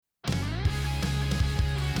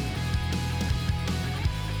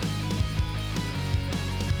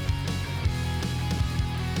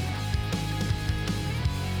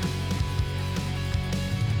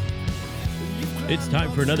It's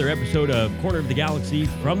time for another episode of Corner of the Galaxy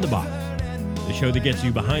from the Box, the show that gets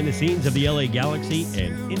you behind the scenes of the LA Galaxy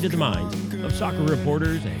and into the minds of soccer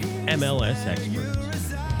reporters and MLS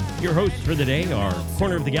experts. Your hosts for the day are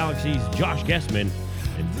Corner of the Galaxy's Josh Gessman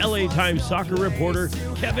and LA Times soccer reporter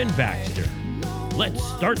Kevin Baxter. Let's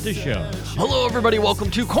start the show. Hello, everybody.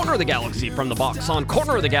 Welcome to Corner of the Galaxy from the Box on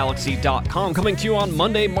cornerofthegalaxy.com. Coming to you on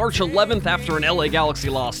Monday, March 11th after an LA Galaxy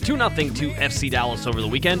loss 2-0 to FC Dallas over the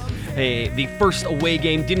weekend. The first away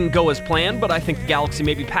game didn't go as planned, but I think the Galaxy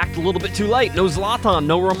maybe packed a little bit too light. No Zlatan,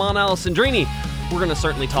 no Roman Alessandrini. We're going to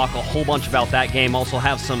certainly talk a whole bunch about that game. Also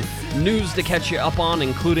have some news to catch you up on,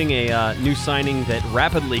 including a new signing that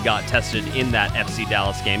rapidly got tested in that FC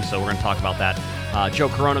Dallas game, so we're going to talk about that. Joe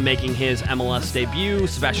Corona making his MLS debut,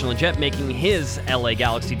 Sebastian Lletget making his LA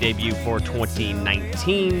Galaxy debut for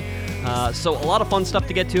 2019. So a lot of fun stuff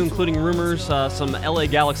to get to, including rumors, some LA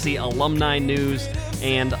Galaxy alumni news,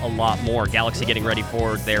 and a lot more. Galaxy getting ready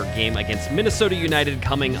for their game against Minnesota United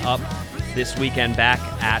coming up this weekend back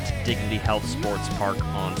at Dignity Health Sports Park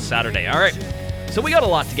on Saturday. All right, so we got a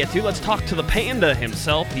lot to get to. Let's talk to the Panda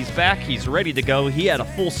himself. He's back. He's ready to go. He had a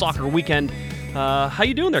full soccer weekend. How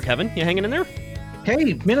you doing there, Kevin? You hanging in there?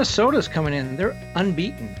 Hey, Minnesota's coming in. They're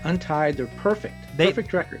unbeaten, untied. They're perfect.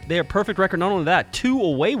 Perfect record. They have perfect record. Not only that, 2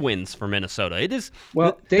 away wins for Minnesota. It is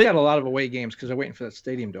well. They got a lot of away games because they're waiting for that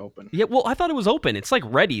stadium to open. Yeah, well, I thought it was open. It's like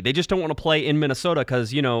ready. They just don't want to play in Minnesota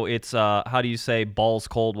because it's how do you say balls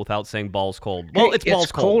cold without saying balls cold? Well, it's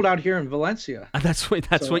balls cold out here in Valencia. That's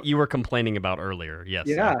what you were complaining about earlier. Yes.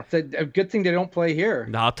 Yeah, it's a good thing they don't play here.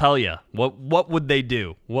 I'll tell you. What would they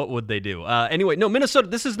do? What would they do? Anyway, no, Minnesota.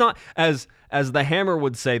 This is not as the Hammer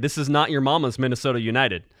would say. This is not your mama's Minnesota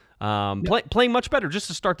United. Playing much better just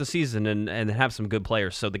to start the season and have some good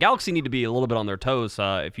players. So the Galaxy need to be a little bit on their toes.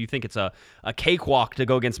 If you think it's a cakewalk to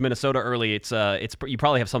go against Minnesota early, it's you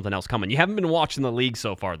probably have something else coming. You haven't been watching the league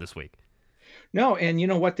so far this week. No, and you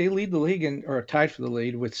know what? They lead the league or tied for the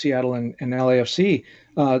lead with Seattle and LAFC.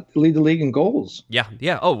 Lead the league in goals.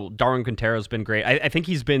 Yeah. Oh, Darwin Quintero's been great. I think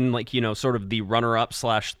he's been sort of the runner-up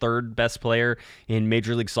 / third best player in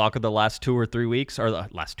Major League Soccer the last 2 or 3 weeks, or the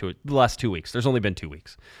last 2 weeks. There's only been 2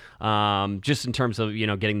 weeks. Just in terms of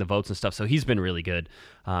getting the votes and stuff. So he's been really good.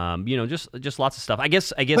 Just lots of stuff. I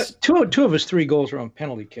guess. But two of his 3 goals were on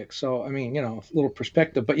penalty kicks. So a little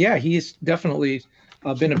perspective. But yeah, he's definitely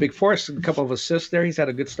been a big force. A couple of assists there. He's had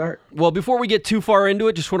a good start. Well, before we get too far into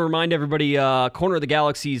it, just want to remind everybody, Corner of the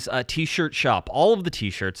Galaxy's T-shirt shop. All of the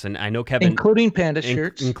T-shirts, and I know Kevin... Including Panda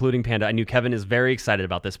shirts. Including Panda. I knew Kevin is very excited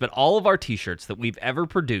about this, but all of our T-shirts that we've ever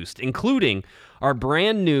produced, including our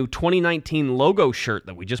brand new 2019 logo shirt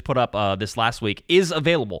that we just put up this last week, is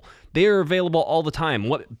available. They are available all the time.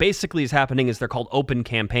 What basically is happening is they're called open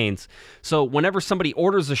campaigns. So whenever somebody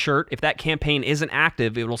orders a shirt, if that campaign isn't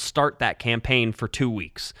active, it will start that campaign for 2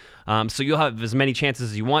 weeks. So you'll have as many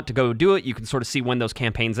chances as you want to go do it. You can sort of see when those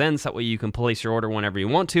campaigns end, so that way you can place your order whenever you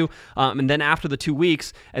want to. And then after the 2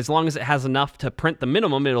 weeks, as long as it has enough to print the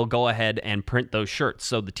minimum, it'll go ahead and print those shirts.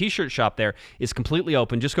 So the T-shirt shop there is completely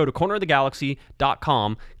open. Just go to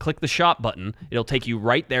cornerofthegalaxy.com, click the shop button. It'll take you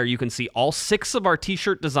right there. You can see all 6 of our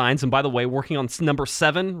T-shirt designs. And by the way, working on number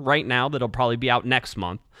 7 right now. That'll probably be out next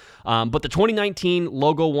month. But the 2019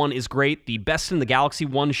 logo one is great. The Best in the Galaxy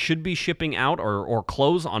one should be shipping out or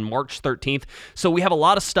close on March 13th. So we have a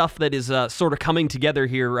lot of stuff that is sort of coming together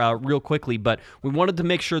here real quickly. But we wanted to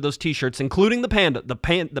make sure those T-shirts, including the Panda, the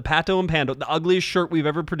Pato and Panda, the ugliest shirt we've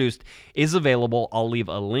ever produced, is available. I'll leave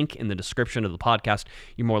a link in the description of the podcast.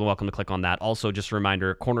 You're more than welcome to click on that. Also, just a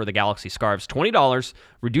reminder, Corner of the Galaxy scarves, $20.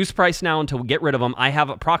 Reduced price now until we get rid of them. I have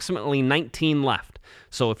approximately 19 left.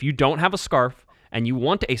 So if you don't have a scarf, and you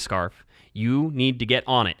want a scarf, you need to get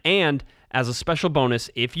on it. And as a special bonus,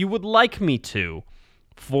 if you would like me to,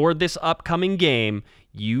 for this upcoming game,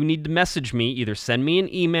 you need to message me, either send me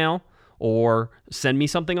an email or send me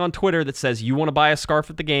something on Twitter that says you want to buy a scarf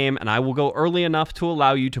at the game, and I will go early enough to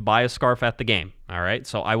allow you to buy a scarf at the game. All right,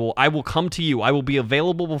 so I will come to you. I will be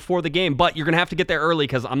available before the game, but you're going to have to get there early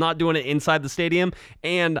because I'm not doing it inside the stadium,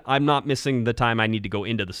 and I'm not missing the time I need to go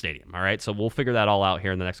into the stadium. All right, so we'll figure that all out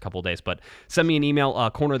here in the next couple of days, but send me an email,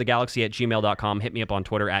 cornerofthegalaxy@gmail.com. Hit me up on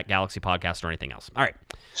Twitter @Galaxy Podcast or anything else. All right.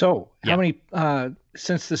 So how many,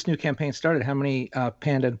 since this new campaign started, how many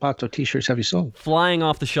Panda and Pato T-shirts have you sold? Flying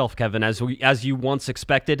off the shelf, Kevin, as you once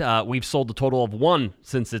expected. We've sold a total of 1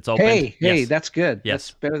 since it's opened. Hey, that's good. Yes.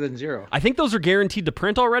 That's better than 0. I think those are guaranteed guaranteed to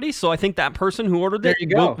print already, so I think that person who ordered There it you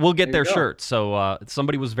go. will get There their you go. shirt. So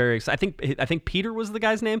somebody was very excited. I think Peter was the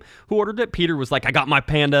guy's name who ordered it. Peter was like, I got my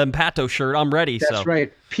Panda and Pato shirt. I'm ready. That's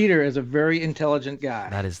right. Peter is a very intelligent guy.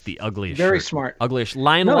 That is the ugliest Very shirt. smart. Ugliest.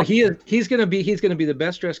 Lion. No, he is. He's gonna be the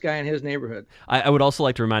best dressed guy in his neighborhood. I would also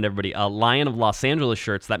like to remind everybody, Lion of Los Angeles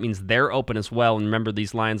shirts, that means they're open as well. And remember,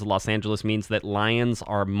 these Lions of Los Angeles means that Lions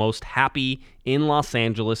are most happy in Los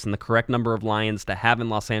Angeles, and the correct number of Lions to have in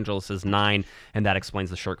Los Angeles is 9, and that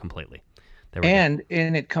explains the shirt completely. There we go.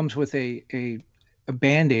 And it comes with a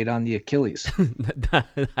Band-Aid on the Achilles.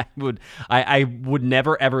 I would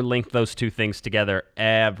never ever link those two things together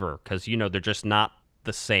ever, because they're just not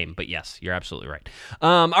the same. But yes, you're absolutely right.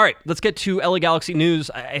 All right, let's get to LA Galaxy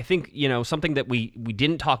news. I think something that we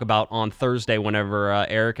didn't talk about on Thursday whenever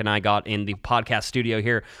Eric and I got in the podcast studio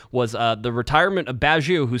here was the retirement of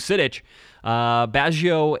Baggio Husidic.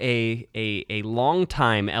 Baggio, a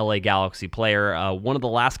longtime LA Galaxy player, one of the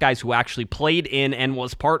last guys who actually played in and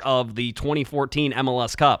was part of the 2014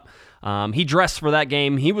 MLS Cup. He dressed for that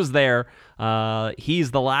game. He was there. He's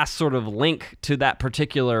the last sort of link to that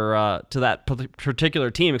particular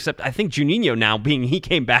team. Except I think Juninho now, being he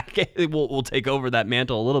came back, will take over that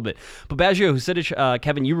mantle a little bit. But Baggio Husidic,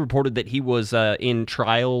 Kevin, you reported that he was in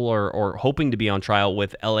trial or hoping to be on trial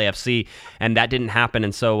with LAFC, and that didn't happen.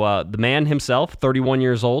 And so the man himself, 31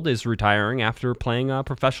 years old, is retiring after playing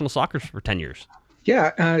professional soccer for 10 years.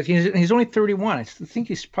 Yeah, he's only 31. I think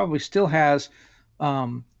he probably still has.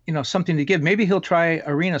 Something to give. Maybe he'll try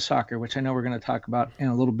arena soccer, which I know we're going to talk about in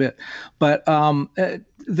a little bit. But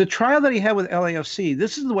the trial that he had with LAFC,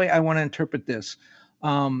 this is the way I want to interpret this,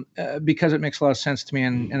 because it makes a lot of sense to me,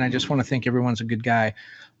 and I just want to think everyone's a good guy.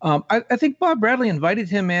 I think Bob Bradley invited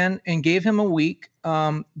him in and gave him a week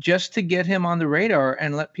just to get him on the radar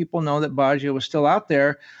and let people know that Baggio was still out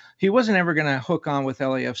there. He wasn't ever going to hook on with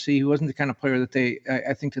LAFC. He wasn't the kind of player that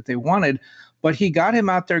I think that they wanted. But he got him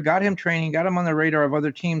out there, got him training, got him on the radar of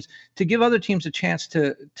other teams to give other teams a chance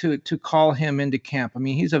to call him into camp. I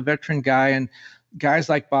mean, he's a veteran guy, and guys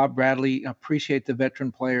like Bob Bradley appreciate the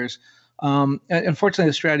veteran players. Unfortunately,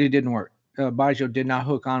 the strategy didn't work. Baggio did not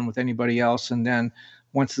hook on with anybody else, and then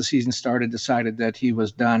once the season started, decided that he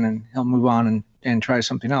was done and he'll move on and try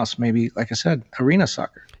something else. Maybe, like I said, arena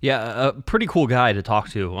soccer. Yeah, a pretty cool guy to talk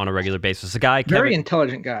to on a regular basis. A guy, very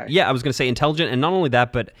intelligent guy. Yeah, I was going to say intelligent, and not only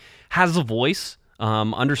that, but has a voice.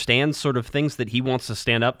 Understands sort of things that he wants to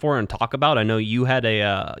stand up for and talk about. I know you had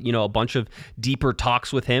a bunch of deeper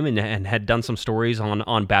talks with him and had done some stories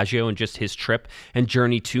on Baggio and just his trip and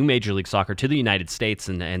journey to Major League Soccer, to the United States,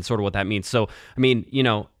 and sort of what that means. So, I mean,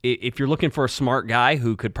 if you're looking for a smart guy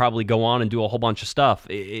who could probably go on and do a whole bunch of stuff,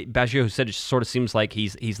 Baggio Husidic sort of seems like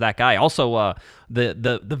he's that guy. Also,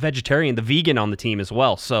 the vegetarian, the vegan on the team as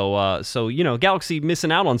well. So Galaxy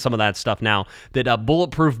missing out on some of that stuff now that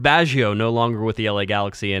bulletproof Baggio no longer with the LA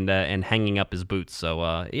Galaxy and hanging up his boots. So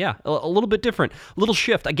a little bit different, a little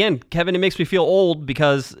shift. Again, Kevin, it makes me feel old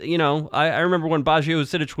because I remember when Baggio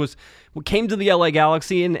Husidic came to the LA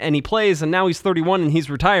Galaxy and he plays, and now he's 31 and he's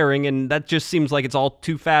retiring, and that just seems like it's all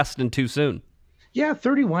too fast and too soon. Yeah,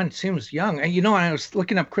 31 seems young. And I was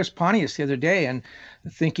looking up Chris Pontius the other day and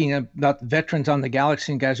thinking about veterans on the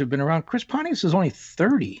Galaxy and guys who've been around. Chris Pontius is only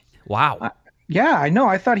 30. Wow. Yeah, I know.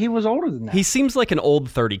 I thought he was older than that. He seems like an old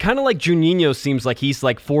 30, kind of like Juninho seems like he's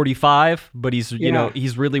like 45, but he's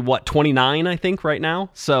he's really 29, I think, right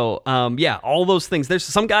now. So all those things. There's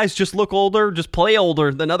some guys just look older, just play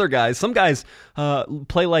older than other guys. Some guys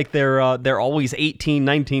play like they're always 18,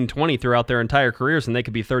 19, 20 throughout their entire careers, and they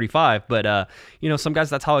could be 35. But some guys,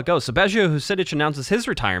 that's how it goes. So Baggio Husidic announces his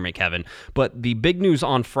retirement, Kevin. But the big news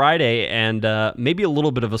on Friday, and maybe a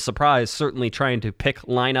little bit of a surprise, certainly trying to pick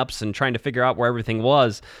lineups and trying to figure out where everything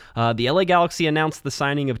was. The LA Galaxy announced the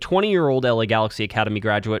signing of 20-year-old LA Galaxy Academy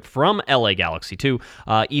graduate from LA Galaxy 2,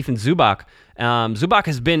 Ethan Zubak. Zubak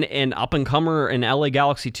has been an up-and-comer in LA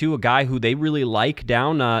Galaxy 2, a guy who they really like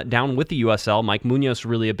down with the USL. Mike Munoz,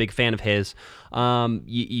 really a big fan of his.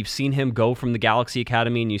 You've seen him go from the Galaxy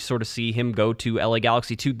Academy, and you sort of see him go to LA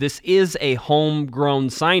Galaxy 2. This is a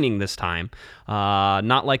homegrown signing this time,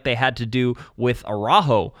 not like they had to do with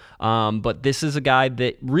Araujo, but this is a guy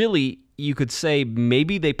that really, you could say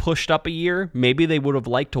maybe they pushed up a year. Maybe they would have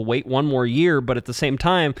liked to wait one more year, but at the same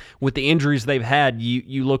time, with the injuries they've had,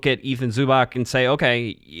 you look at Ethan Zubak and say,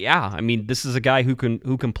 okay, yeah, I mean, this is a guy who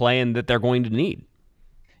can play and that they're going to need.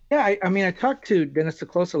 Yeah, I talked to Dennis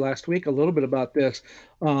Ciclosa last week a little bit about this,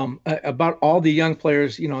 about all the young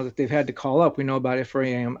players, that they've had to call up. We know about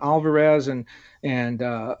Efraim Alvarez and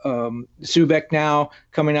Zubek now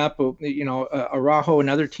coming up, Araujo,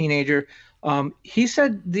 another teenager. He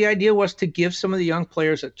said the idea was to give some of the young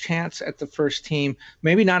players a chance at the first team,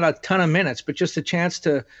 maybe not a ton of minutes, but just a chance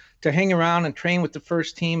to hang around and train with the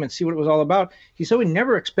first team and see what it was all about. He said we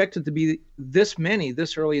never expected to be this many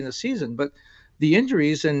this early in the season, but the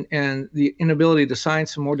injuries and the inability to sign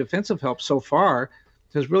some more defensive help so far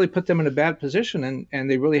has really put them in a bad position,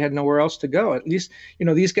 and they really had nowhere else to go. At least,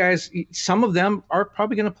 these guys, some of them are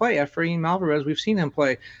probably going to play. Efrain Alvarez, we've seen him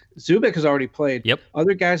play. Zubik has already played. Yep.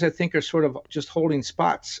 Other guys, I think, are sort of just holding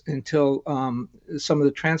spots until some of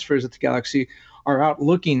the transfers that the Galaxy are out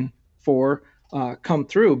looking for come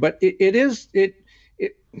through. But it's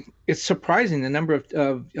surprising the number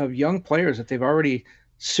of young players that they've already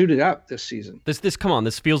suited up this season.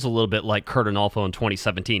 This feels a little bit like Curt Onalfo in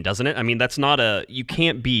 2017, doesn't it? I mean,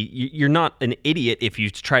 you're not an idiot if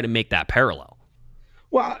you try to make that parallel.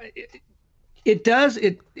 Well, it does.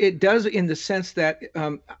 It does in the sense that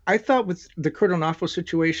I thought with the Curt Onalfo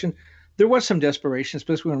situation, there was some desperation,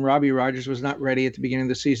 especially when Robbie Rogers was not ready at the beginning of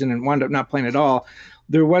the season and wound up not playing at all.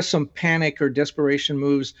 There was some panic or desperation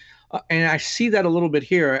moves. And I see that a little bit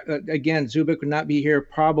here. Again, Zubik would not be here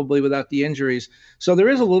probably without the injuries. So there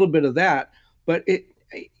is a little bit of that. But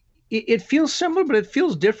it feels similar, but it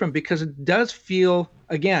feels different because it does feel,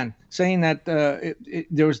 again, saying that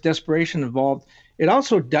there was desperation involved, it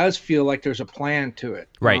also does feel like there's a plan to it.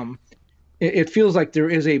 Right. It feels like there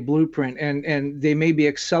is a blueprint, and they may be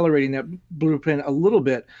accelerating that blueprint a little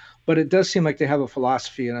bit. But it does seem like they have a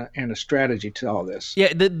philosophy and a strategy to all this.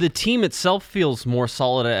 Yeah, the team itself feels more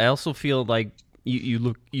solid. I also feel like you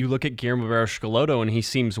look at Guillermo Barros-Schelotto, and he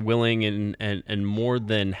seems willing and more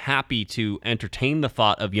than happy to entertain the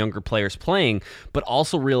thought of younger players playing, but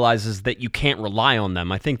also realizes that you can't rely on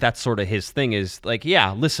them. I think that's sort of his thing. Is like,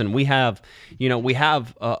 yeah, listen, we have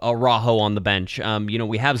Araujo on the bench.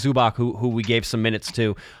 We have Zubac who we gave some minutes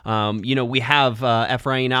to. We have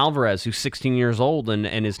Efrain Alvarez, who's 16 years old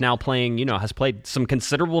and is now playing. Has played some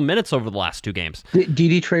considerable minutes over the last 2 games.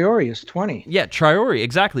 Didi Traore is 20. Yeah, Traore,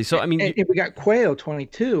 exactly. So I mean, and we got Cuello,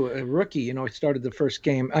 22, a rookie. He started the first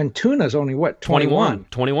game. Antuna's only 21.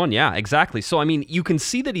 21, yeah, exactly. So I mean, you can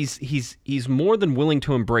see that he's more than willing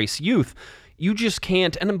to embrace youth. You just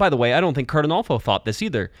can't, and by the way, I don't think Curt Onalfo thought this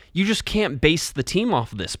either. You just can't base the team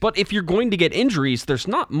off of this. But if you're going to get injuries, there's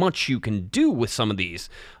not much you can do with some of these.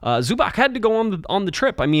 Zubac had to go on the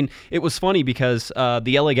trip. I mean, it was funny because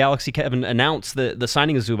the LA Galaxy, Kevin, announced the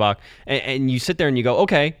signing of Zubac, and you sit there and you go,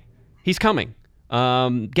 okay, he's coming.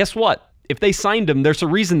 Guess what? If they signed him, there's a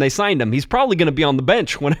reason they signed him. He's probably going to be on the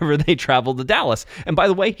bench whenever they travel to Dallas. And by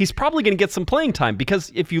the way, he's probably going to get some playing time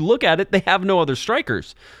because if you look at it, they have no other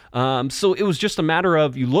strikers. So it was just a matter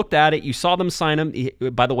of you looked at it, you saw them sign him.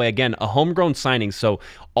 By the way, again, a homegrown signing. So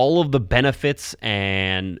all of the benefits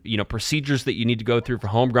and procedures that you need to go through for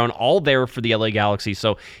homegrown, all there for the LA Galaxy.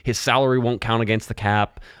 So his salary won't count against the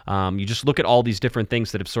cap. You just look at all these different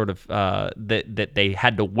things that have sort of that they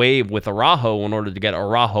had to waive with Araujo in order to get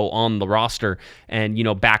Araujo on the roster and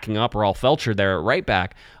backing up Raul Felcher there at right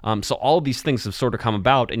back. So all of these things have sort of come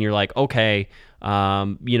about, and you're like, okay.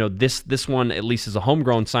 This one at least is a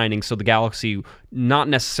homegrown signing, so the Galaxy not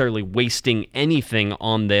necessarily wasting anything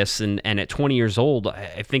on this, and at 20 years old,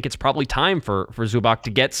 I think it's probably time for Zubac to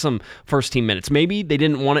get some first team minutes. Maybe they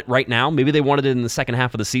didn't want it right now, maybe they wanted it in the second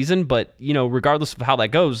half of the season, but regardless of how that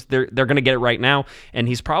goes, they're going to get it right now, and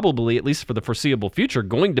he's probably, at least for the foreseeable future,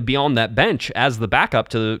 going to be on that bench as the backup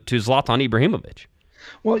to Zlatan Ibrahimovic.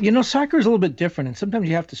 Well, soccer is a little bit different, and sometimes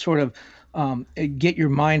you have to sort of get your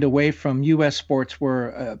mind away from U.S. sports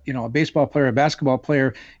where, a baseball player, a basketball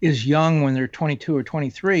player is young when they're 22 or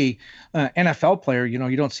 23. NFL player,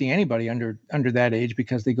 you don't see anybody under that age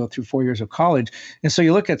because they go through 4 years of college. And so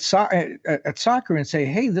you look at soccer and say,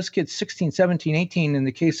 hey, this kid's 16, 17, 18. In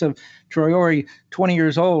the case of Traore, 20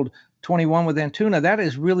 years old. 21 with Antuna, that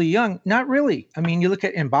is really young. Not really. I mean, you look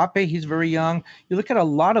at Mbappe, he's very young. You look at a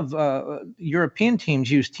lot of European teams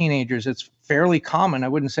use teenagers. It's fairly common. I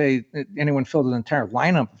wouldn't say anyone filled an entire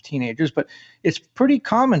lineup of teenagers, but it's pretty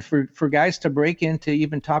common for guys to break into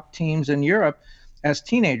even top teams in Europe as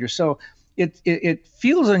teenagers. So it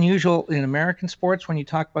feels unusual in American sports when you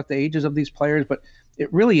talk about the ages of these players, but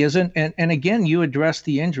it really isn't. And again, you address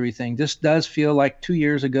the injury thing. This does feel like 2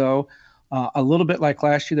 years ago. A little bit like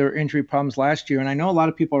last year, there were injury problems last year. And I know a lot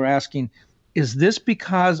of people are asking, is this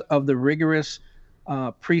because of the rigorous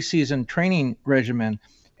preseason training regimen?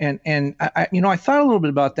 And I thought a little bit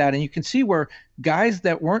about that, and you can see where guys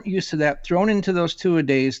that weren't used to that, thrown into those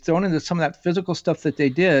 2-a-days, thrown into some of that physical stuff that they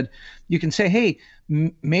did, you can say, hey,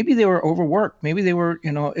 maybe they were overworked, maybe they were,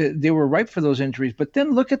 they were ripe for those injuries. But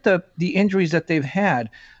then look at the injuries that they've had.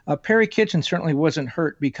 Perry Kitchen certainly wasn't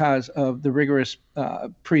hurt because of the rigorous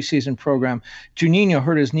preseason program. Juninho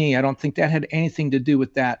hurt his knee. I don't think that had anything to do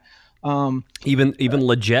with that. Even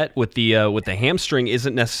Leggett with the hamstring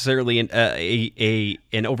isn't necessarily an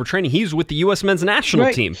overtraining. He's with the U.S. men's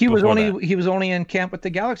national team. He was only in camp with the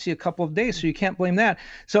Galaxy a couple of days, so you can't blame that.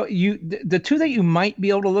 So the two that you might be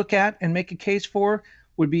able to look at and make a case for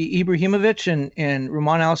would be Ibrahimovic and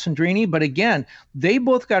Romain Alessandrini. But again, they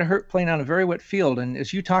both got hurt playing on a very wet field, and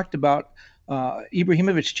as you talked about,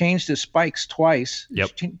 Ibrahimovic changed his spikes twice,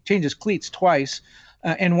 changed his cleats twice.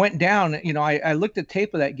 And went down. I looked at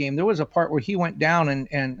tape of that game. There was a part where he went down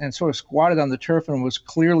and sort of squatted on the turf and was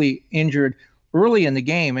clearly injured early in the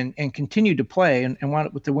game and continued to play and wound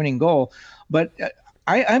up with the winning goal. But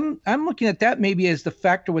I'm looking at that maybe as the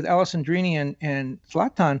factor with Alessandrini and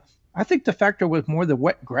Zlatan. I think the factor was more the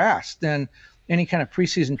wet grass than any kind of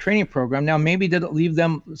preseason training program. Now, maybe did it leave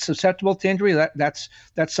them susceptible to injury? That's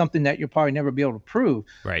something that you'll probably never be able to prove.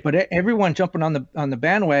 Right. But everyone jumping on the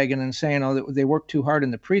bandwagon and saying, oh, they worked too hard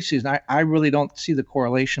in the preseason, I really don't see the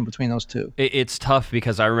correlation between those two. It's tough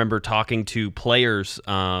because I remember talking to players,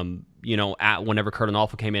 at whenever Curt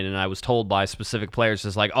Onalfo came in, and I was told by specific players,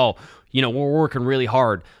 it's like, oh, we're working really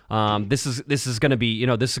hard. This is going to be,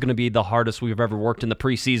 this is going to be the hardest we've ever worked in the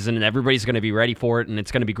preseason, and everybody's going to be ready for it, and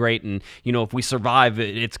it's going to be great. And if we survive,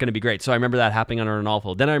 it's going to be great. So I remember that happening under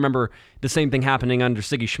Onalfo. Then I remember the same thing happening under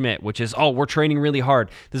Sigi Schmidt, which is, oh, we're training really hard.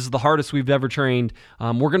 This is the hardest we've ever trained.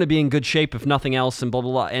 We're going to be in good shape if nothing else, and blah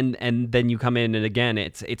blah blah. And then you come in, and again,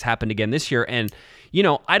 it's happened again this year, and.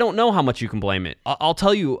 I don't know how much you can blame it. I'll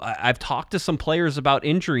tell you, I've talked to some players about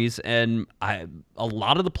injuries, and a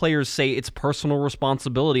lot of the players say it's personal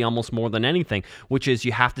responsibility almost more than anything, which is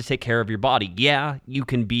you have to take care of your body. Yeah, you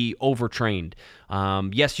can be overtrained.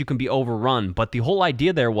 Yes, you can be overrun, but the whole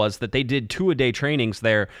idea there was that they did 2-a-day trainings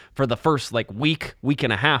there for the first week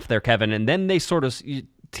and a half there, Kevin, and then they sort of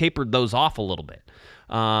tapered those off a little bit.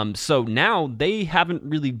 So now they haven't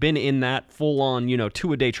really been in that full-on,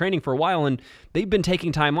 2-a-day training for a while, and they've been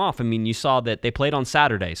taking time off. I mean, you saw that they played on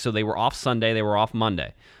Saturday, so they were off Sunday, they were off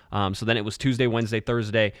Monday. So then it was Tuesday, Wednesday,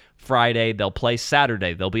 Thursday, Friday. They'll play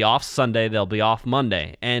Saturday. They'll be off Sunday. They'll be off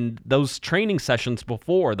Monday. And those training sessions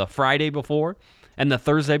before, the Friday before, and the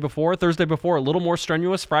Thursday before a little more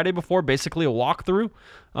strenuous, Friday before basically a walkthrough,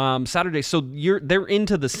 Saturday. So they're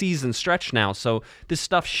into the season stretch now. So this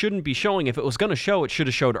stuff shouldn't be showing. If it was going to show, it should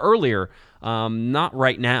have showed earlier, not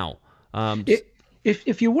right now.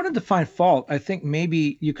 If you wanted to find fault, I think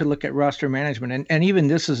maybe you could look at roster management, and even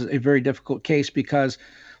this is a very difficult case because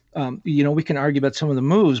we can argue about some of the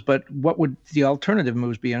moves, but what would the alternative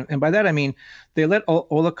moves be? And by that I mean they let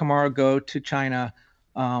Ola Kamara go to China.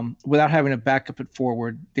 Without having a backup at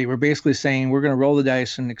forward. They were basically saying, we're going to roll the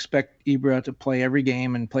dice and expect Ibra to play every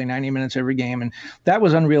game and play 90 minutes every game. And that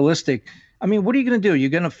was unrealistic. I mean, what are you going to do? You're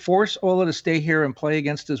going to force Ola to stay here and play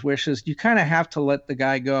against his wishes. You kind of have to let the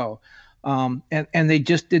guy go. And they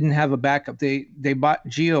just didn't have a backup. They bought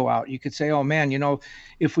Gio out. You could say, oh man,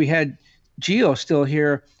 if we had Gio still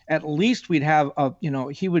here, at least we'd have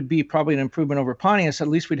he would be probably an improvement over Pontius. At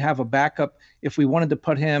least we'd have a backup if we wanted to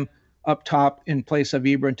put him up top in place of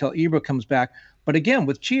Ibra until Ibra comes back. But again,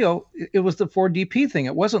 with Gio, it was the 4DP thing.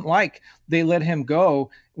 It wasn't like they let him go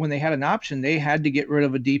when they had an option. They had to get rid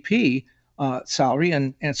of a DP salary,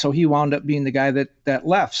 and so he wound up being the guy that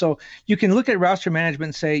left. So you can look at roster management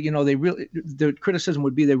and say, the criticism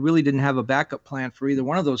would be they really didn't have a backup plan for either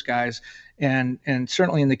one of those guys. And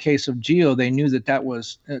certainly in the case of Gio, they knew that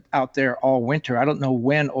was out there all winter. I don't know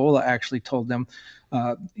when Ola actually told them.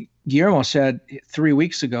 Guillermo said 3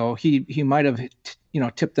 weeks ago he might have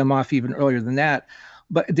tipped them off even earlier than that,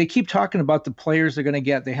 but they keep talking about the players they're going to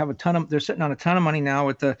get. They have they're sitting on a ton of money now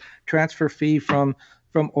with the transfer fee from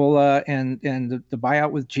Ola and the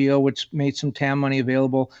buyout with Gio, which made some TAM money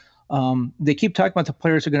available. They keep talking about the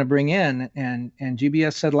players they're going to bring in, and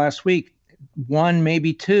GBS said last week 1,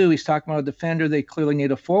 maybe 2. He's talking about a defender. They clearly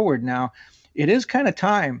need a forward now. It is kind of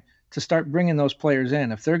time to start bringing those players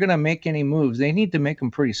in. If they're going to make any moves, they need to make them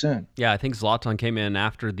pretty soon. Yeah, I think Zlatan came in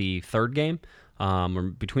after the third game, or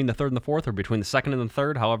between the third and the fourth, or between the second and the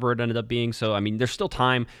third, however it ended up being. So, I mean, there's still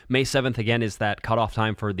time. May 7th, again, is that cutoff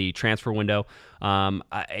time for the transfer window. I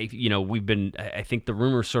think the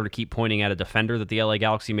rumors sort of keep pointing at a defender that the LA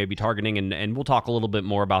Galaxy may be targeting, and we'll talk a little bit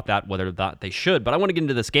more about that, whether that they should. But I want to get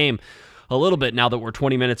into this game. a little bit now that we're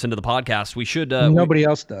 20 minutes into the podcast. We should. Nobody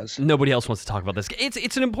else does. Nobody else wants to talk about this.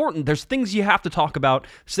 It's an important. There's things you have to talk about.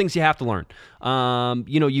 There's things you have to learn.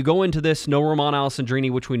 You go into this, no Roman Alessandrini,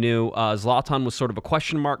 which we knew. Zlatan was sort of a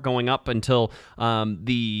question mark going up until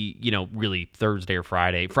really Thursday or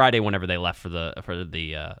Friday, whenever they left for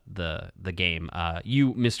the game.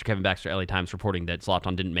 You, Mr. Kevin Baxter, LA Times, reporting that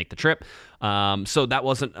Zlatan didn't make the trip. So that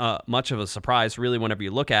wasn't much of a surprise, really, whenever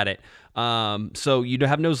you look at it. So you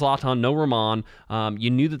have no Zlatan, no Roman. You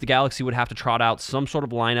knew that the Galaxy would have to trot out some sort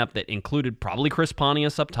of lineup that included probably Chris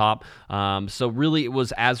Pontius up top. So really, it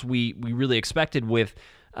was as we really expected with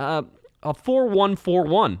a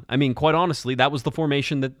 4-1-4-1. I mean, quite honestly, that was the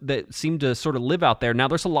formation that seemed to sort of live out there. Now,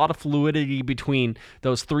 there's a lot of fluidity between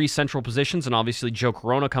those three central positions, and obviously Joe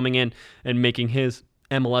Corona coming in and making his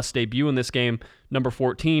MLS debut in this game, number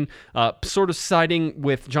 14, sort of siding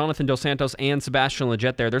with Jonathan Dos Santos and Sebastian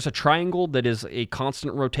Lletget there. There's a triangle that is a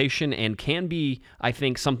constant rotation and can be, I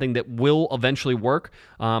think, something that will eventually work.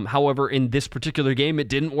 However, in this particular game, it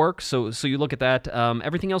didn't work. So you look at that.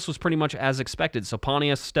 Everything else was pretty much as expected. So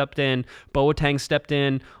Pontius stepped in, Boateng stepped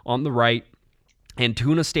in on the right.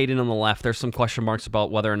 Antuna stayed in on the left. There's some question marks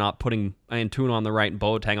about whether or not putting Antuna on the right and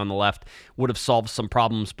Boateng on the left would have solved some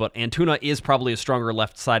problems, but Antuna is probably a stronger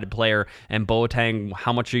left-sided player, and Boateng,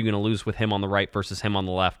 how much are you going to lose with him on the right versus him on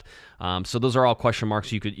the left? So those are all question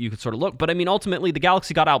marks you could sort of look. But I mean, ultimately, the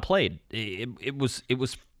Galaxy got outplayed. It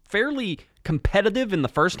was fairly competitive in the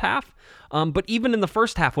first half, but even in the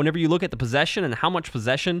first half, whenever you look at the possession and how much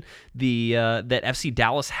possession that FC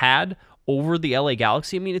Dallas had over the LA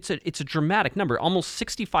Galaxy, I mean, it's a dramatic number. Almost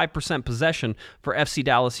 65% possession for FC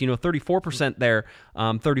Dallas, 34% there,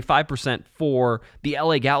 35% for the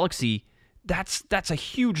LA Galaxy. That's a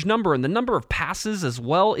huge number, and the number of passes as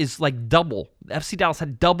well is like double. FC Dallas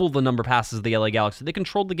had double the number of passes of the LA Galaxy. They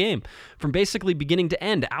controlled the game from basically beginning to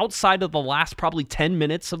end. Outside of the last probably 10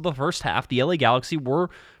 minutes of the first half, the LA Galaxy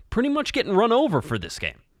were pretty much getting run over for this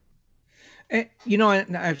game. And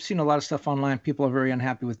I've seen a lot of stuff online. People are very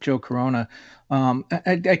unhappy with Joe Corona.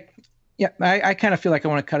 I kind of feel like I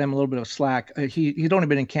want to cut him a little bit of slack. He'd only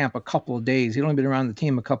been in camp a couple of days. He'd only been around the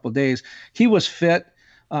team a couple of days. He was fit.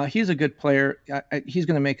 He's a good player. He's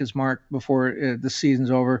going to make his mark before the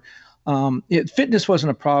season's over. Fitness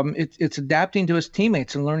wasn't a problem. It's adapting to his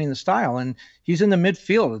teammates and learning the style. And he's in the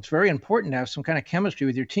midfield. It's very important to have some kind of chemistry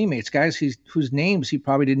with your teammates, guys whose names he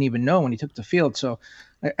probably didn't even know when he took the field. So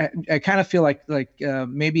I kind of feel like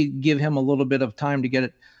maybe give him a little bit of time to get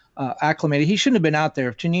it acclimated. He shouldn't have been out there.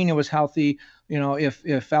 If Juninho was healthy, if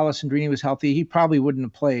Alessandrini was healthy, he probably wouldn't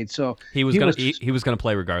have played. So he was going to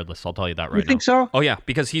play regardless. I'll tell you that right now. You think so? Oh yeah,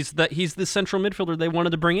 because he's the central midfielder they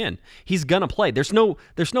wanted to bring in. He's going to play. There's no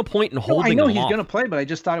point in holding him off. I know he's going to play, but I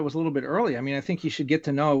just thought it was a little bit early. I mean, I think he should get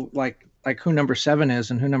to know like who number 7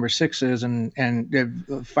 is and who number 6 is, and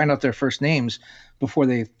find out their first names before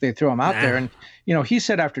they throw him out there. And he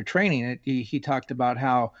said after training, he talked about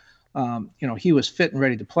how he was fit and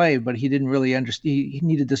ready to play, but he didn't really understand. He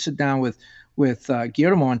needed to sit down with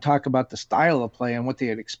Guillermo and talk about the style of play and what they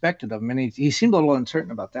had expected of him, and he seemed a little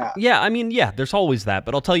uncertain about that. Yeah, I mean, there's always that,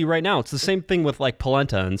 but I'll tell you right now, it's the same thing with like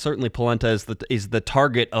Polenta, and certainly Polenta is the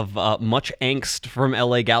target of much angst from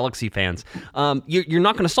LA Galaxy fans. You're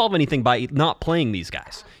not going to solve anything by not playing these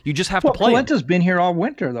guys. You just have to play. Polenta's been here all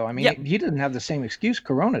winter, though. I mean, he doesn't have the same excuse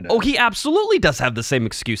Corona does. Oh, he absolutely does have the same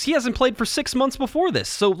excuse. He hasn't played for 6 months before this,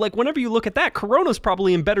 so like whenever you look at that, Corona's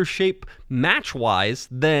probably in better shape match-wise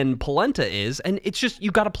than Polenta is. And it's just, you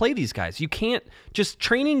got to play these guys. You can't just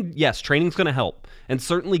training. Yes, training's going to help. And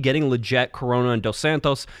certainly getting Lletget, Corona, and Dos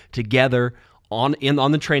Santos together on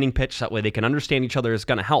the training pitch, that way they can understand each other, is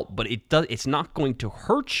going to help. But it's not going to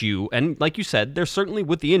hurt you. And like you said, there's certainly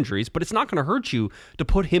with the injuries, but it's not going to hurt you to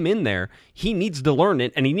put him in there. He needs to learn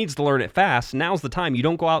it, and he needs to learn it fast. Now's the time. You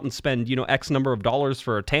don't go out and spend X number of dollars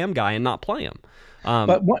for a TAM guy and not play him.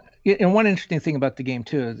 But one interesting thing about the game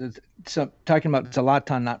too is talking about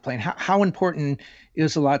Zlatan not playing. How important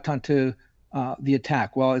is Zlatan to the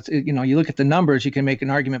attack? Well, you look at the numbers, you can make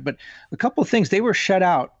an argument, but a couple of things. They were shut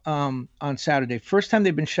out on Saturday. First time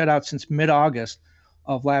they've been shut out since mid-August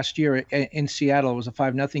of last year in Seattle. It was a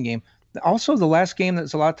 5-0 game. Also, the last game that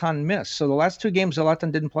Zlatan missed. So the last 2 games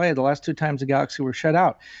Zlatan didn't play. The last 2 times the Galaxy were shut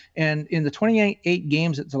out. And in the 28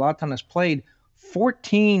 games that Zlatan has played,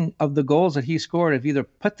 14 of the goals that he scored have either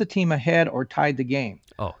put the team ahead or tied the game.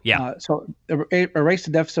 Oh, yeah. So erased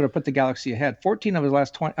the deficit or put the Galaxy ahead. 14 of his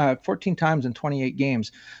last 14 times in 28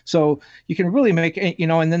 games. So you can really make,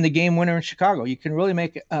 and then the game winner in Chicago, you can really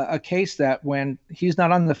make a case that when he's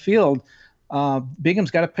not on the field,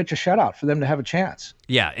 Bingham's got to pitch a shutout for them to have a chance.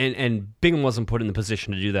 Yeah, and Bingham wasn't put in the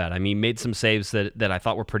position to do that. I mean, made some saves that I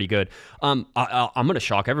thought were pretty good. I'm going to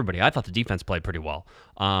shock everybody. I thought the defense played pretty well.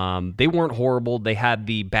 They weren't horrible. They had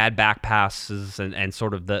the bad back passes and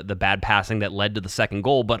sort of the bad passing that led to the second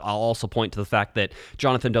goal, but I'll also point to the fact that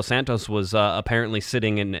Jonathan Dos Santos was apparently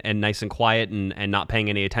sitting and nice and quiet and not paying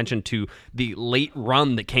any attention to the late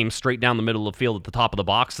run that came straight down the middle of the field at the top of the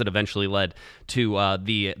box that eventually led to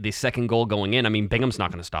the second goal going in. I mean, Bingham's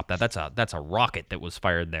not going to stop that. That's a rocket that was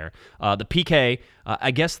fired there. The PK,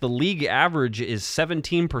 I guess the league average is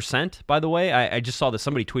 17%, by the way. I just saw that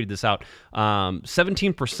somebody tweeted this out.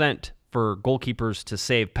 17% for goalkeepers to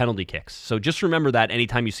save penalty kicks. So just remember that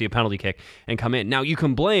anytime you see a penalty kick and come in. Now, you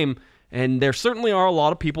can blame, and there certainly are a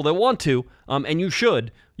lot of people that want to, and you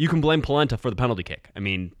should, you can blame Polenta for the penalty kick. I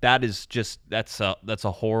mean, that's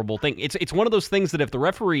a horrible thing. It's one of those things that if the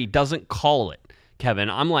referee doesn't call it, Kevin,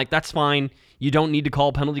 I'm like, that's fine. You don't need to call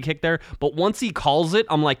a penalty kick there. But once he calls it,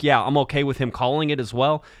 I'm like, yeah, I'm okay with him calling it as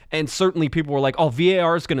well. And certainly people were like, oh,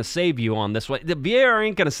 VAR is going to save you on this way. The VAR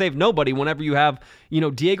ain't going to save nobody whenever you have,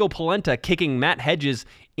 Diego Polenta kicking Matt Hedges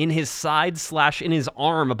in his side / in his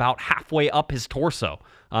arm about halfway up his torso.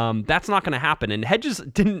 That's not going to happen. And Hedges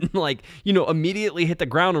didn't immediately hit the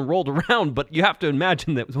ground and rolled around. But you have to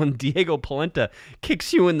imagine that when Diego Polenta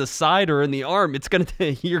kicks you in the side or in the arm, it's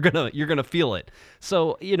you're gonna feel it.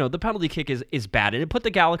 So the penalty kick is bad, and it put the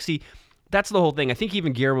Galaxy. That's the whole thing. I think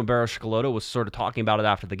even Guillermo Barros-Schelotto was sort of talking about it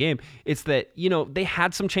after the game. It's that, they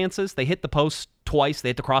had some chances. They hit the post twice. They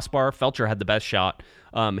hit the crossbar. Felcher had the best shot,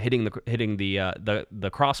 hitting the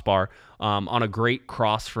crossbar on a great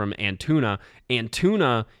cross from Antuna.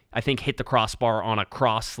 Antuna, I think, hit the crossbar on a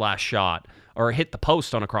cross/shot, or hit the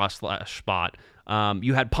post on a cross/spot.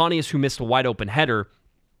 You had Pontius, who missed a wide open header.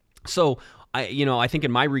 So I think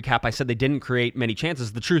in my recap, I said they didn't create many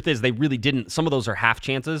chances. The truth is they really didn't. Some of those are half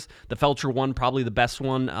chances. The Felcher one, probably the best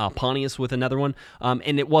one. Pontius with another one.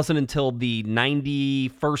 And it wasn't until the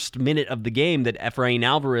 91st minute of the game that Efrain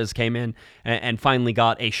Alvarez came in and finally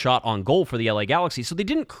got a shot on goal for the LA Galaxy. So they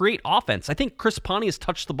didn't create offense. I think Chris Pontius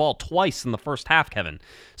touched the ball twice in the first half, Kevin.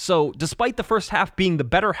 So despite the first half being the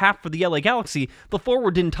better half for the LA Galaxy, the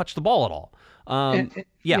forward didn't touch the ball at all.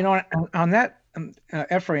 Yeah. On that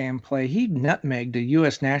Efrain play, he nutmegged a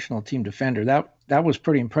U.S. national team defender. That was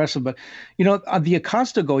pretty impressive. But on the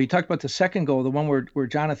Acosta goal, you talked about the second goal, the one where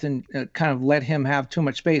Jonathan kind of let him have too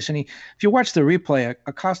much space. And if you watch the replay,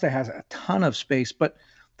 Acosta has a ton of space. But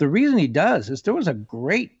the reason he does is there was a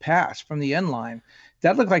great pass from the end line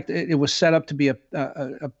that looked like it was set up to be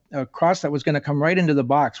a cross that was going to come right into the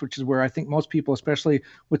box, which is where I think most people, especially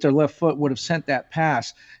with their left foot, would have sent that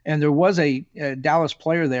pass. And there was a Dallas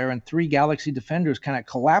player there, and 3 Galaxy defenders kind of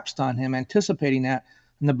collapsed on him, anticipating that.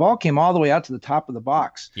 And the ball came all the way out to the top of the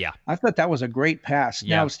box. Yeah. I thought that was a great pass.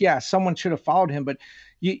 Yeah. Now, someone should have followed him, but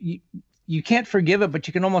you can't forgive it, but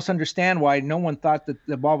you can almost understand why no one thought that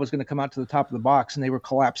the ball was going to come out to the top of the box, and they were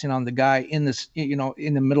collapsing on the guy in this,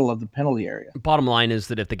 in the middle of the penalty area. Bottom line is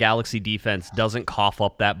that if the Galaxy defense doesn't cough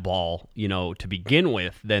up that ball, to begin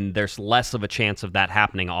with, then there's less of a chance of that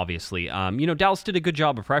happening, obviously. Dallas did a good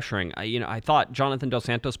job of pressuring. I thought Jonathan Dos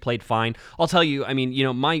Santos played fine. I'll tell you,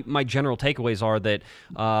 my general takeaways are that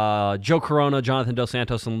Joe Corona, Jonathan Dos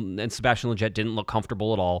Santos, and Sebastian Lletget didn't look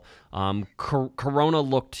comfortable at all. Corona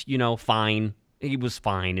looked, fine. He was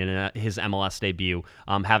fine in his MLS debut,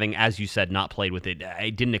 having, as you said, not played with it. I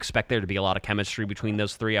didn't expect there to be a lot of chemistry between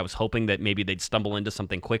those three. I was hoping that maybe they'd stumble into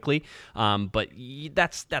something quickly, but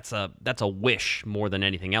that's a wish more than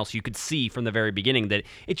anything else. You could see from the very beginning that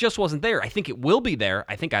it just wasn't there. I think it will be there.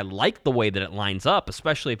 I think I like the way that it lines up,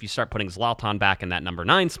 especially if you start putting Zlatan back in that number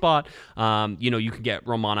 9 spot. You can get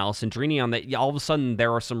Roman Alessandrini on that. All of a sudden,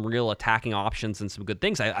 there are some real attacking options and some good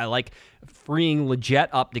things. I like freeing Lletget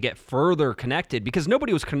up to get further connected, because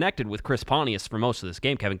nobody was connected with Chris Pontius for most of this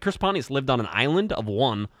game, Kevin. Chris Pontius lived on an island of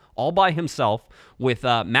one all by himself with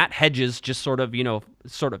Matt Hedges just sort of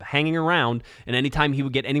hanging around, and anytime he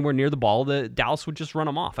would get anywhere near the ball, the Dallas would just run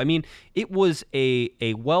him off. I mean, it was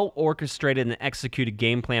a well-orchestrated and executed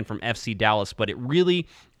game plan from FC Dallas, but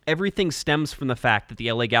everything stems from the fact that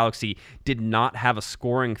the LA Galaxy did not have a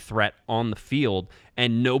scoring threat on the field,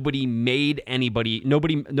 and nobody on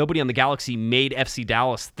the Galaxy made FC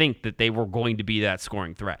Dallas think that they were going to be that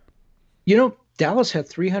scoring threat. Dallas had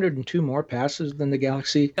 302 more passes than the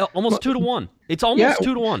Galaxy. Almost 2-1. It's almost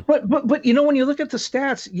 2-1. But when you look at the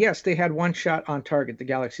stats, yes, they had one shot on target. The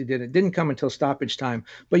Galaxy did. It didn't come until stoppage time.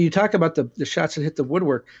 But you talk about the shots that hit the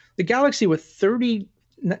woodwork. The Galaxy with 36%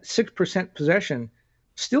 possession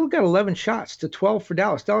still got 11 shots to 12 for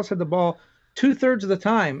Dallas. Dallas had the ball 2/3 of the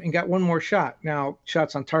time and got one more shot. Now,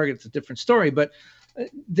 shots on target, it's a different story, but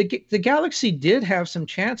the Galaxy did have some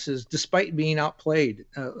chances despite being outplayed,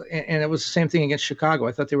 and it was the same thing against Chicago.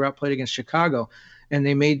 I thought they were outplayed against Chicago, and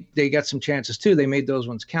they got some chances too. They made those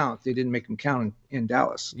ones count. They didn't make them count in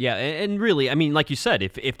Dallas. Yeah, and really, I mean, like you said,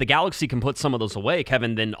 if the Galaxy can put some of those away,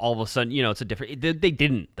 Kevin, then all of a sudden, it's a different. They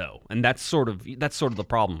didn't though, and that's sort of the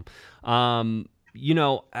problem.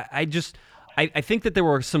 I think that there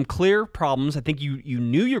were some clear problems. I think you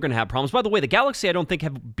knew you were going to have problems. By the way, the Galaxy, I don't think,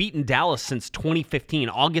 have beaten Dallas since 2015,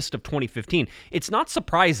 August of 2015. It's not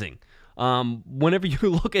surprising whenever you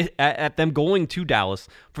look at them going to Dallas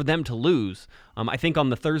for them to lose. I think on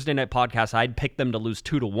the Thursday night podcast, I'd picked them to lose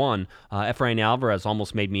 2-1. Efrain Alvarez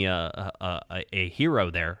almost made me a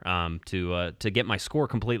hero there to get my score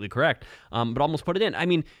completely correct, but almost put it in. I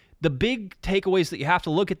mean, the big takeaways that you have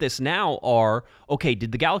to look at this now are, okay,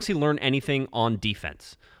 did the Galaxy learn anything on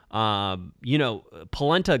defense?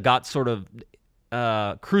 Polenta got sort of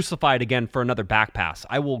crucified again for another back pass.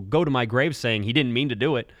 I will go to my grave saying he didn't mean to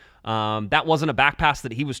do it. That wasn't a back pass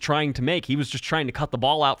that he was trying to make. He was just trying to cut the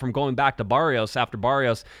ball out from going back to Barrios after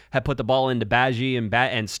Barrios had put the ball into Badji, and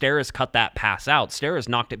Steres cut that pass out. Steres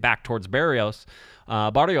knocked it back towards Barrios,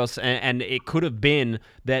 and it could have been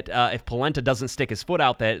that if Polenta doesn't stick his foot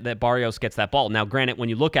out, that Barrios gets that ball. Now, granted, when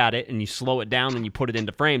you look at it and you slow it down and you put it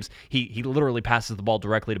into frames, he literally passes the ball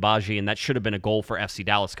directly to Badji, and that should have been a goal for FC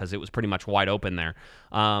Dallas because it was pretty much wide open there.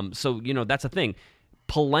 So that's a thing.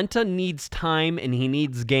 Polenta needs time and he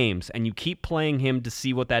needs games, and you keep playing him to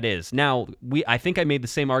see what that is. Now, I think I made the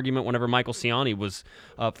same argument whenever Michael Ciani was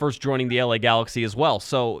first joining the LA Galaxy as well.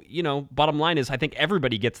 So, bottom line is I think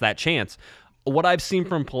everybody gets that chance. What I've seen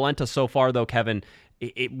from Polenta so far, though, Kevin,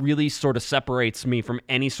 it really sort of separates me from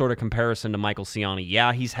any sort of comparison to Michael Ciani.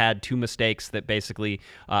 Yeah, he's had three mistakes that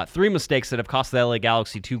have cost the LA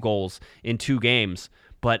Galaxy 2 goals in 2 games,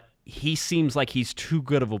 but he seems like he's too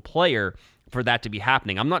good of a player for that to be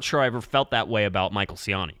happening. I'm not sure I ever felt that way about Michael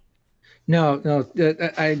Ciani. No,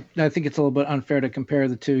 I think it's a little bit unfair to compare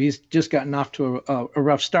the two. He's just gotten off to a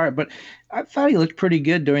rough start, but I thought he looked pretty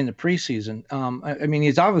good during the preseason. I mean,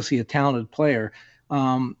 he's obviously a talented player.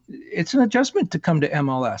 It's an adjustment to come to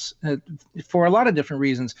MLS for a lot of different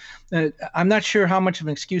reasons. I'm not sure how much of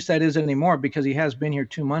an excuse that is anymore because he has been here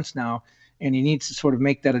 2 months now, and he needs to sort of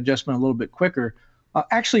make that adjustment a little bit quicker.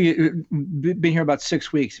 Actually, been here about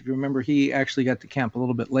 6 weeks. If you remember, he actually got to camp a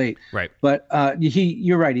little bit late. Right. But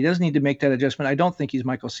you're right. He does need to make that adjustment. I don't think he's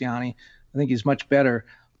Michael Ciani. I think he's much better.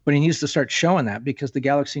 But he needs to start showing that because the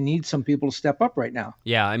Galaxy needs some people to step up right now.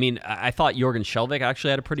 Yeah, I mean, I thought Jorgen Skjelvik actually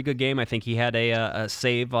had a pretty good game. I think he had a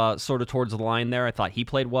save sort of towards the line there. I thought he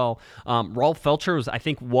played well. Rolf Feltscher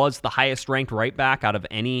was the highest ranked right back out of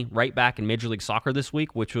any right back in Major League Soccer this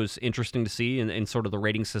week, which was interesting to see in sort of the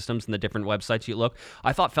rating systems and the different websites you look.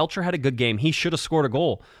 I thought Feltscher had a good game. He should have scored a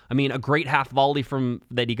goal. I mean, a great half volley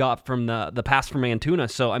that he got from the pass from Antuna.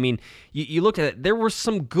 So, I mean, you looked at it. There were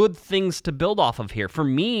some good things to build off of here. For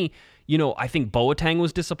me, I think Boateng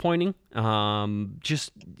was disappointing.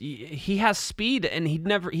 He has speed, and he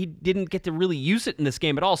didn't get to really use it in this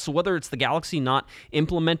game at all. So whether it's the Galaxy not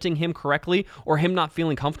implementing him correctly or him not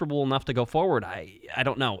feeling comfortable enough to go forward, I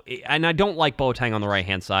don't know. And I don't like Boateng on the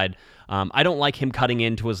right-hand side. I don't like him cutting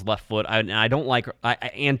into his left foot. I don't like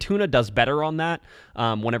Antuna does better on that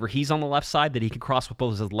whenever he's on the left side, that he can cross with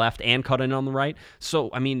both his left and cut in on the right. So,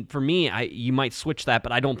 I mean, for me, you might switch that,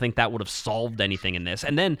 but I don't think that would have solved anything in this.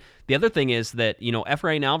 And then the other thing is that,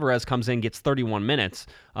 Efrain Alvarez comes in, gets 31 minutes.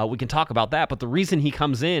 We can talk about that, but the reason he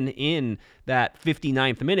comes in that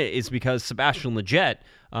 59th minute is because Sebastian Lletget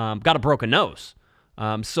got a broken nose.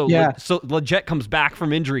 So Lletget comes back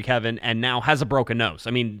from injury, Kevin, and now has a broken nose.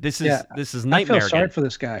 I mean, this is nightmare. I feel sorry for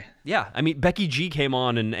this guy. Yeah, I mean, Becky G came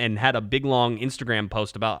on and had a big long Instagram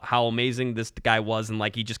post about how amazing this guy was and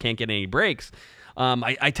like he just can't get any breaks.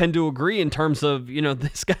 I tend to agree in terms of,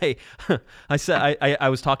 this guy. I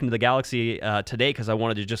was talking to the Galaxy today because I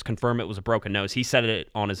wanted to just confirm it was a broken nose. He said it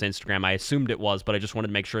on his Instagram. I assumed it was, but I just wanted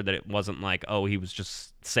to make sure that it wasn't like, oh, he was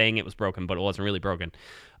just saying it was broken, but it wasn't really broken.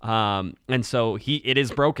 And so it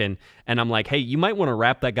is broken. And I'm like, hey, you might want to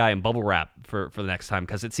wrap that guy in bubble wrap for the next time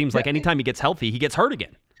because it seems like anytime he gets healthy, he gets hurt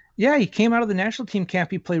again. Yeah, he came out of the national team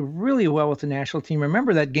camp. He played really well with the national team.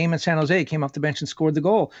 Remember that game in San Jose? He came off the bench and scored the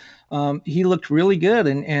goal. He looked really good.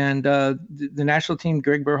 And the national team,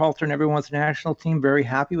 Greg Berhalter and everyone with the national team, very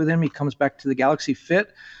happy with him. He comes back to the Galaxy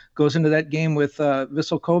fit, goes into that game with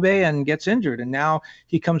Vissel Kobe and gets injured. And now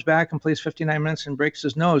he comes back and plays 59 minutes and breaks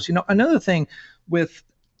his nose. Another thing with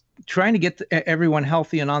trying to get everyone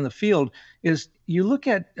healthy and on the field is you look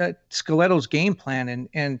at Scaleto's game plan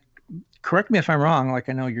and correct me if I'm wrong, like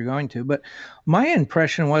I know you're going to, but my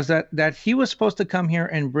impression was that he was supposed to come here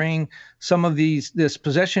and bring some of this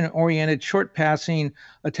possession-oriented, short passing,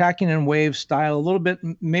 attacking in wave style, a little bit,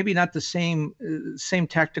 maybe not the same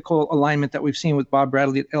tactical alignment that we've seen with Bob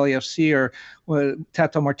Bradley at LAFC or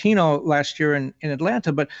Tato Martino last year in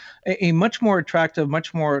Atlanta, but a much more attractive,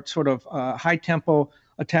 much more sort of high-tempo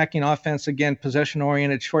attacking offense, again,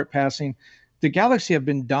 possession-oriented, short passing. The Galaxy have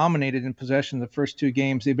been dominated in possession the first two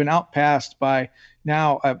games. They've been outpassed by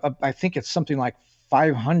now, I think it's something like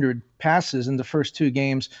 500 passes in the first two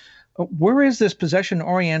games. Where is this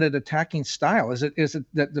possession-oriented attacking style? Is it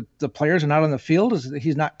that the players are not on the field? Is it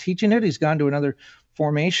he's not teaching it? He's gone to another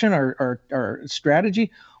formation or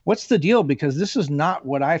strategy? What's the deal? Because this is not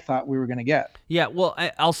what I thought we were going to get. Yeah, well,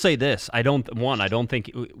 I'll say this. I don't think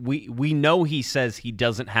we know he says he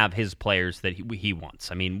doesn't have his players that he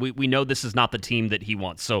wants. I mean, we know this is not the team that he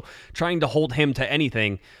wants. So trying to hold him to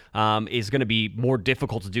anything is going to be more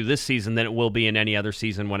difficult to do this season than it will be in any other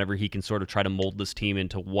season whenever he can sort of try to mold this team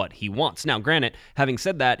into what he wants. Now, granted, having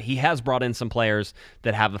said that, he has brought in some players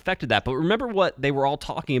that have affected that. But remember what they were all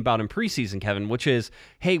talking about in preseason, Kevin, which is,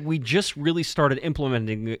 hey, we just really started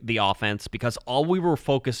implementing the offense because all we were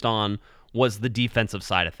focused on was the defensive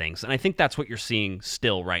side of things. And I think that's what you're seeing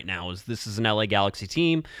still right now is this is an LA Galaxy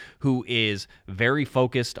team who is very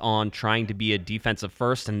focused on trying to be a defensive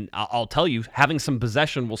first. And I'll tell you, having some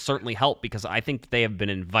possession will certainly help because I think they have been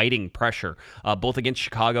inviting pressure both against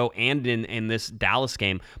Chicago and in this Dallas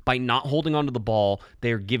game. By not holding onto the ball,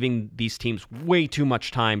 they're giving these teams way too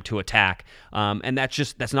much time to attack. And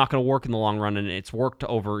that's not going to work in the long run. And it's worked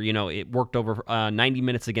over, it worked over 90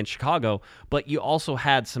 minutes against Chicago, but you also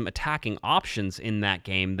had some attacking options in that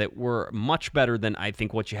game that were much better than I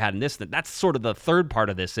think what you had in this. That's sort of the third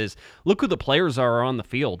part of this is look who the players are on the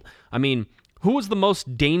field. I mean, who was the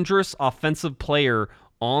most dangerous offensive player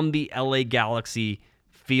on the LA Galaxy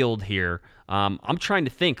field here? I'm trying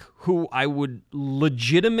to think who I would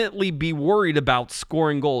legitimately be worried about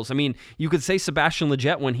scoring goals. I mean, you could say Sebastian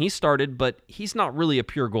Lletget when he started, but he's not really a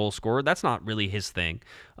pure goal scorer. That's not really his thing.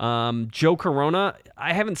 Joe Corona,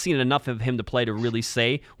 I haven't seen enough of him to play to really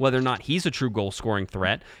say whether or not he's a true goal-scoring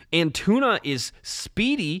threat. Antuna is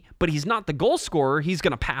speedy, but he's not the goal scorer. He's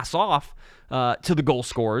going to pass off to the goal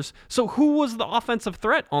scorers. So who was the offensive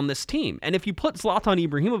threat on this team? And if you put Zlatan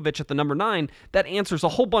Ibrahimovic at the number 9, that answers a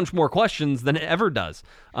whole bunch more questions than it ever does.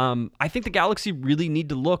 I think the Galaxy really need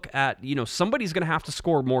to look at, somebody's going to have to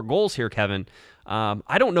score more goals here, Kevin.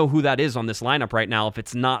 I don't know who that is on this lineup right now if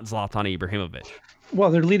it's not Zlatan Ibrahimovic. Well,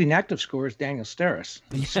 their leading active scorer is Daniel Steres,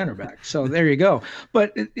 the center back. So there you go.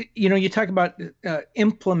 But, you talk about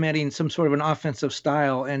implementing some sort of an offensive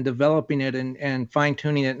style and developing it and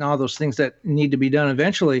fine-tuning it and all those things that need to be done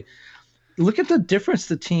eventually. Look at the difference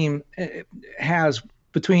the team has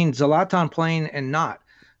between Zlatan playing and not.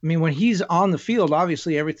 I mean, when he's on the field,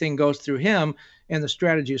 obviously everything goes through him, and the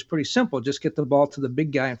strategy is pretty simple. Just get the ball to the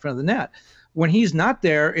big guy in front of the net. When he's not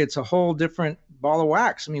there, it's a whole different ball of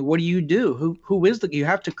wax. I mean, what do? Who is you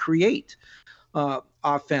have to create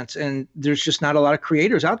offense, and there's just not a lot of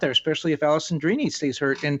creators out there, especially if Alessandrini stays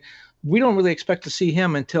hurt. And we don't really expect to see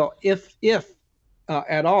him until if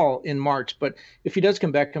at all in March. But if he does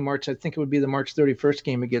come back in March, I think it would be the March 31st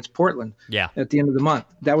game against Portland. Yeah. At the end of the month.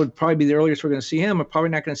 That would probably be the earliest we're going to see him. We're probably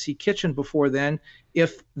not going to see Kitchen before then.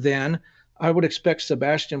 If then, I would expect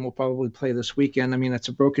Sebastian will probably play this weekend. I mean, it's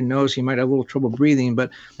a broken nose. He might have a little trouble breathing, but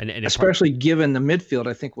and especially given the midfield,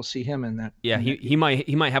 I think we'll see him in that. Yeah, he might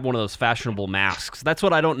have one of those fashionable masks. That's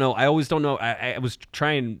what I don't know. I always don't know. I was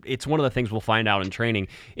trying. It's one of the things we'll find out in training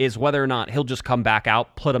is whether or not he'll just come back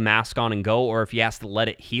out, put a mask on and go, or if he has to let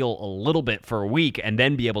it heal a little bit for a week and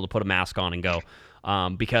then be able to put a mask on and go.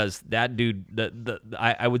 Because that dude,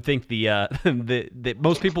 I would think that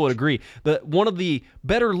most people would agree that one of the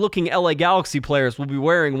better looking LA Galaxy players will be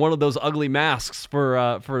wearing one of those ugly masks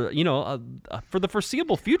for the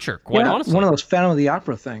foreseeable future. Quite honestly, one of those Phantom of the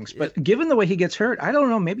Opera things. But given the way he gets hurt, I don't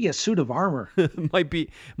know. Maybe a suit of armor might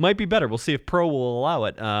be better. We'll see if Pro will allow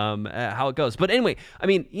it. How it goes. But anyway, I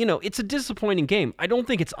mean, it's a disappointing game. I don't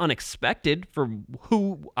think it's unexpected for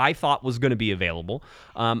who I thought was going to be available.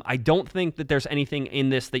 I don't think that there's anything in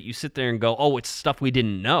this that you sit there and go, oh, it's stuff we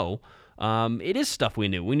didn't know. It is stuff we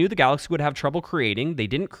knew. We knew the Galaxy would have trouble creating. They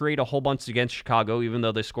didn't create a whole bunch against Chicago, even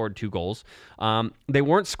though they scored 2 goals. They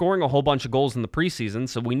weren't scoring a whole bunch of goals in the preseason,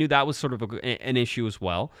 so we knew that was sort of an issue as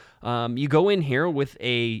well. You go in here with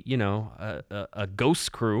a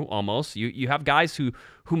ghost crew almost. You have guys who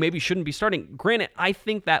maybe shouldn't be starting. Granted, I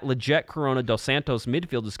think that Lletget, Corona, Dos Santos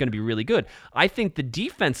midfield is going to be really good. I think the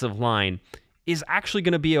defensive line is actually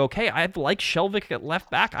going to be okay. I've liked Shelvik at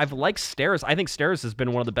left back. I've liked Steres. I think Steres has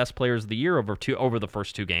been one of the best players of the year over the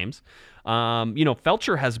first 2 games.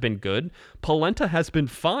 Felcher has been good. Polenta has been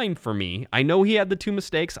fine for me. I know he had the 2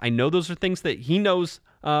 mistakes. I know those are things that he knows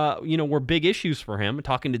were big issues for him.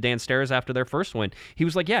 Talking to Dan Steres after their first win, he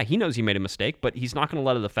was like, yeah, he knows he made a mistake, but he's not going to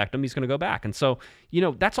let it affect him. He's going to go back. And so,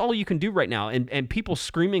 that's all you can do right now. And people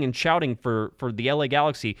screaming and shouting for the LA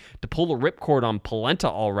Galaxy to pull a ripcord on Polenta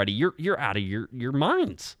already. You're out of your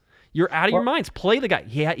minds. You're out of your minds. Play the guy.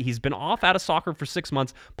 He's been out of soccer for 6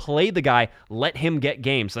 months. Play the guy. Let him get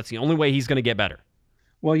games. That's the only way he's going to get better.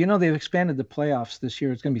 Well, they've expanded the playoffs this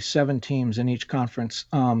year. It's going to be 7 teams in each conference.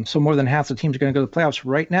 So more than half the teams are going to go to the playoffs.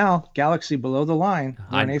 Right now, Galaxy below the line.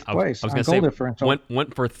 They're in 8th place. I was going to say, differential.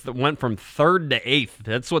 went from 3rd to 8th.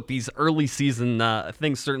 That's what these early season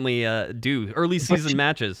things certainly do. Early season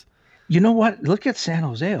matches. You know what? Look at San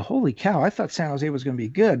Jose. Holy cow. I thought San Jose was going to be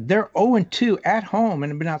good. They're 0-2 at home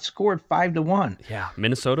and have been outscored 5-1. Yeah,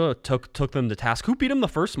 Minnesota took them to task. Who beat them the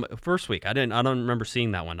first week? I don't remember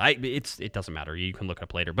seeing that one. It doesn't matter. You can look it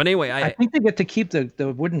up later. But anyway, I think they get to keep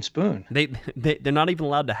the wooden spoon. They're not even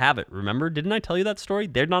allowed to have it. Remember? Didn't I tell you that story?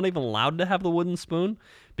 They're not even allowed to have the wooden spoon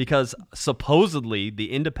because supposedly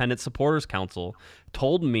the Independent Supporters Council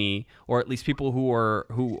told me, or at least people who are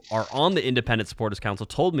on the Independent Supporters Council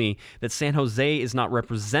told me that San Jose is not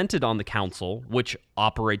represented on the council, which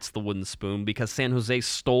operates the wooden spoon, because San Jose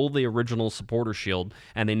stole the original supporter shield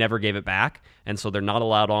and they never gave it back, and so they're not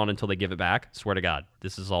allowed on until they give it back. Swear to God,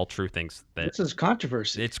 this is all true things. This is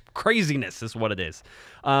controversy. It's craziness is what it is.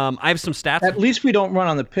 I have some stats. At least we don't run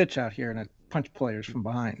on the pitch out here and punch players from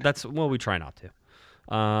behind. We try not to.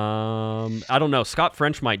 I don't know. Scott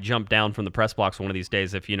French might jump down from the press box one of these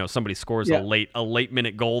days if somebody scores a late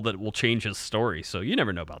minute goal that will change his story. So you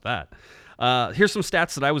never know about that. Here's some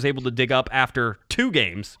stats that I was able to dig up after 2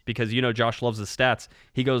 games because Josh loves his stats.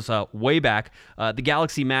 He goes way back. The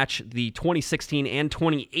Galaxy match the 2016 and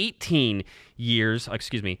 2018 years.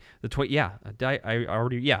 Excuse me. It was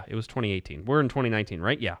 2018. We're in 2019,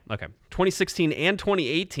 right? Yeah. Okay. 2016 and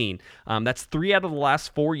 2018. That's 3 out of the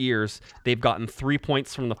last 4 years. They've gotten 3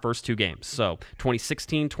 points from the first 2 games. So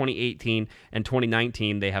 2016, 2018, and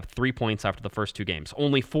 2019, they have 3 points after the first 2 games.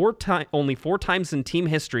 Only four times in team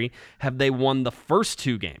history have they won the first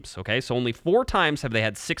 2 games. Okay, so only 4 times have they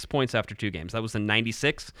had 6 points after 2 games. That was in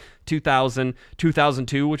 96, 2000,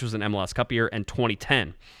 2002, which was an MLS Cup year, and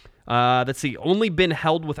 2010. Let's see, only been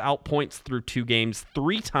held without points through 2 games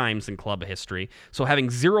 3 times in club history. So having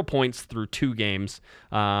 0 points through 2 games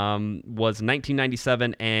was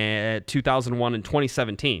 1997, and 2001, and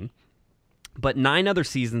 2017. But 9 other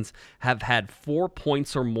seasons have had 4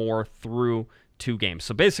 points or more through 2 games.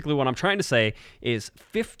 So basically what I'm trying to say is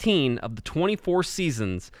 15 of the 24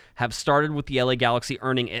 seasons have started with the LA Galaxy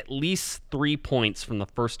earning at least 3 points from the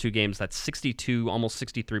first 2 games. That's 62, almost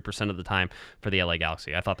 63% of the time for the LA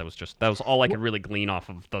Galaxy. I thought that was all I could really glean off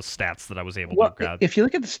of those stats that I was able to grab. If you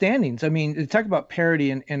look at the standings, I mean, talk about parity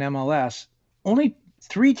in MLS, only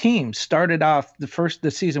 3 teams started off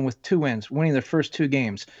the season with 2 wins, winning their first 2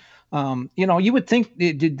 games. You would think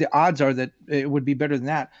the odds are that it would be better than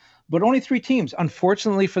that. But only 3 teams.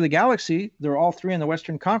 Unfortunately for the Galaxy, they're all 3 in the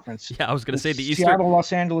Western Conference. Yeah, I was going to say the Eastern. Seattle,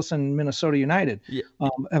 Los Angeles, and Minnesota United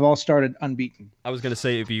have all started unbeaten. I was going to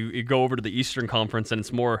say if you go over to the Eastern Conference and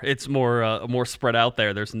it's more spread out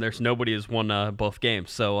there. There's nobody has won both games.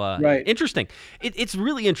 So right. Interesting. It's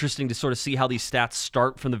really interesting to sort of see how these stats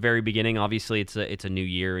start from the very beginning. Obviously, it's a new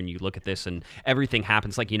year, and you look at this and everything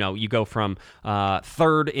happens. Like you go from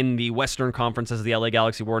 3rd in the Western Conference as the LA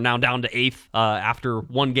Galaxy. We're now down to 8th after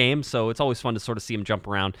 1 game. So it's always fun to sort of see him jump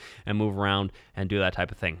around and move around and do that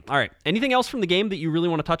type of thing. All right. Anything else from the game that you really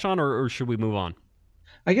want to touch on, or should we move on?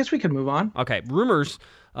 I guess we could move on. Okay. Rumors.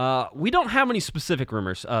 We don't have any specific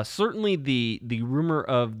rumors. Certainly the rumor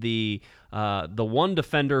of the one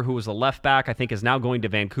defender who was a left back, I think, is now going to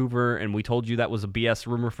Vancouver, and we told you that was a BS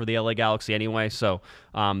rumor for the LA Galaxy anyway, so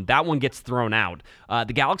that one gets thrown out.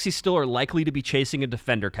 The Galaxy still are likely to be chasing a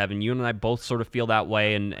defender, Kevin. You and I both sort of feel that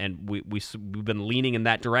way, and we've been leaning in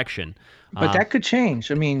that direction. But that could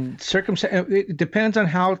change. I mean, it depends on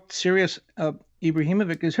how serious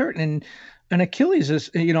Ibrahimovic is hurt, and Achilles is,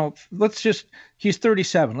 he's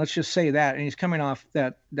 37. Let's just say that, and he's coming off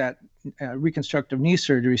that reconstructive knee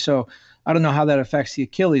surgery. So I don't know how that affects the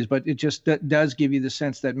Achilles, but it just does give you the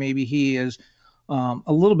sense that maybe he is a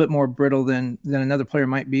little bit more brittle than another player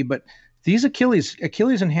might be. But these Achilles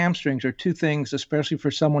and hamstrings are 2 things, especially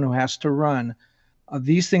for someone who has to run,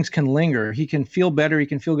 these things can linger. He can feel better. He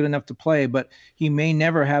can feel good enough to play, but he may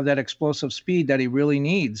never have that explosive speed that he really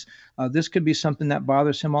needs. This could be something that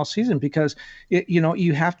bothers him all season because,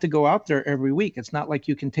 you have to go out there every week. It's not like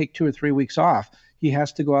you can take 2 or 3 weeks off. He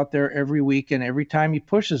has to go out there every week, and every time he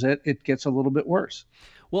pushes it, it gets a little bit worse.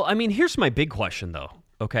 Well, I mean, here's my big question, though.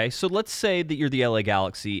 Okay, so let's say that you're the LA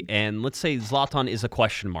Galaxy, and let's say Zlatan is a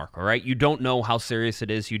question mark, all right? You don't know how serious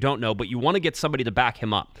it is. You don't know, but you want to get somebody to back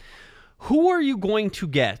him up. Who are you going to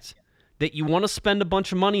get that you want to spend a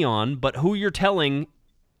bunch of money on, but who you're telling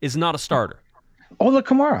is not a starter? Ola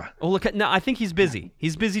Kamara. No, I think he's busy.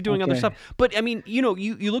 He's busy doing other stuff. But, I mean, you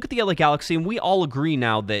look at the LA Galaxy, and we all agree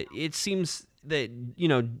now that it seems that,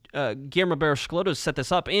 Guillermo Barros-Schelotto set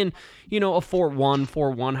this up in, a 4-1,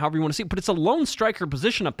 4-1, however you want to see it. But it's a lone striker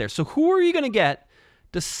position up there. So who are you going to get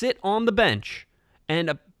to sit on the bench?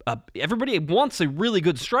 And everybody wants a really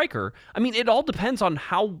good striker. I mean, it all depends on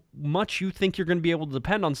how much you think you're going to be able to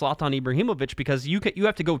depend on Zlatan Ibrahimovic, because you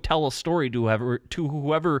have to go tell a story to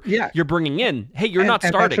whoever you're bringing in. Hey, you're not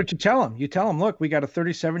starting. And that's what you tell him. You tell him, look, we got a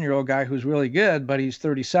 37-year-old guy who's really good, but he's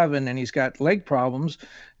 37 and he's got leg problems.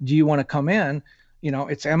 Do you want to come in?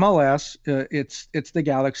 It's MLS. It's the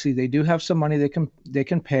Galaxy. They do have some money they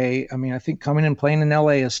can pay. I mean, I think coming and playing in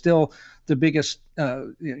LA is still the biggest,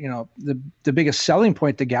 the biggest selling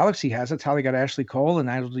point the Galaxy has. That's how they got Ashley Cole and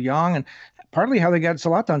Nigel de Jong, and partly how they got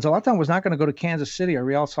Zlatan. Zlatan was not going to go to Kansas City or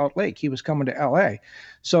Real Salt Lake. He was coming to LA.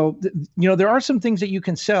 So, there are some things that you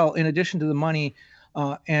can sell in addition to the money.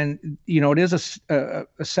 And it is a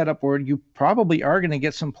setup where you probably are going to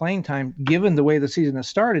get some playing time given the way the season has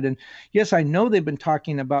started. And yes, I know they've been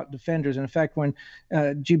talking about defenders. And in fact, when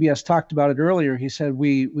GBS talked about it earlier, he said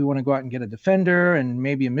we want to go out and get a defender and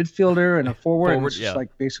maybe a midfielder and a forward. And it's just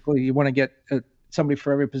like basically you want to get somebody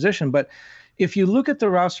for every position. But if you look at the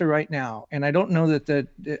roster right now, and I don't know that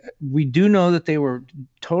we do know that they were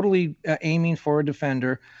totally aiming for a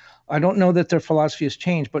defender. I don't know that their philosophy has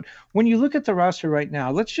changed, but when you look at the roster right now,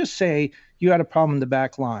 let's just say you had a problem in the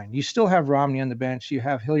back line. You still have Romney on the bench. You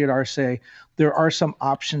have Hilliard Arce. There are some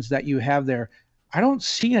options that you have there. I don't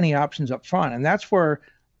see any options up front, and that's where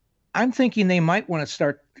I'm thinking they might want to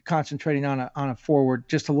start concentrating on a forward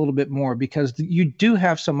just a little bit more, because you do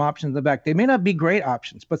have some options in the back. They may not be great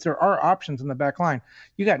options, but there are options in the back line.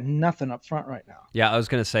 You got nothing up front right now. Yeah, I was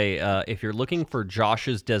going to say, if you're looking for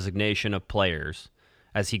Josh's designation of players,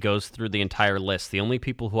 as he goes through the entire list, the only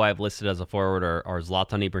people who I have listed as a forward are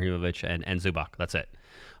Zlatan Ibrahimovic and Zubac. That's it.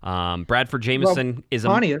 Bradford Jamieson is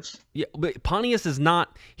Pontius. But Pontius is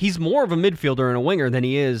not. He's more of a midfielder and a winger than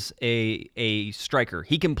he is a striker.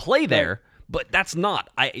 He can play there, but that's not.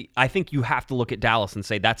 I think you have to look at Dallas and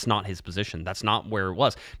say that's not his position. That's not where it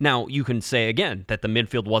was. Now, you can say again that the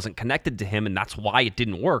midfield wasn't connected to him, and that's why it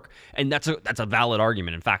didn't work. And that's a valid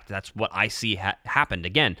argument. In fact, that's what I see happened.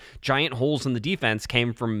 Again, giant holes in the defense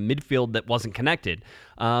came from midfield that wasn't connected.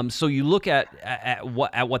 So you look at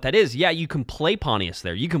what that is. Yeah, you can play Pontius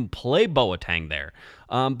there. You can play Boateng there.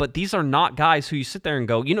 But these are not guys who you sit there and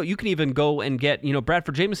go, you can even go and get,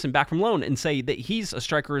 Bradford Jamieson back from loan and say that he's a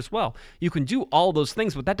striker as well. You can do all those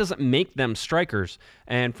things, but that doesn't make them strikers.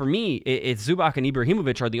 And for me, it's Zubac and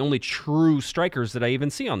Ibrahimovic are the only true strikers that I even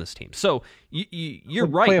see on this team. So you're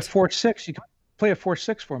right. Play a 4-6. You can play a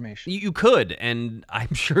 4-6 formation. You could, and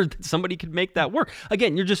I'm sure that somebody could make that work.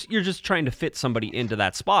 Again, you're just trying to fit somebody into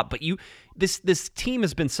that spot. But this team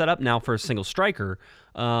has been set up now for a single striker.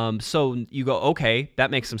 So you go, okay,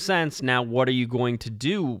 that makes some sense. Now, what are you going to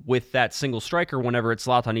do with that single striker whenever it's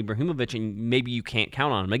Zlatan Ibrahimovic and maybe you can't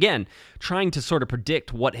count on him? Again, trying to sort of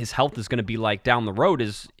predict what his health is going to be like down the road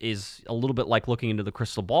is a little bit like looking into the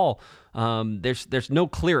crystal ball. There's no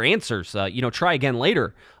clear answers. Try again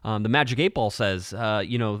later. The Magic 8 Ball says,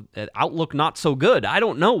 outlook not so good. I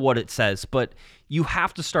don't know what it says, but you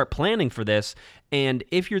have to start planning for this. And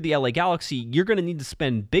if you're the LA Galaxy, you're going to need to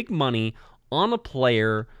spend big money on a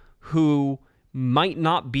player who might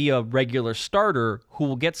not be a regular starter, who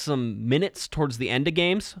will get some minutes towards the end of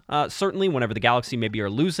games, certainly whenever the Galaxy maybe are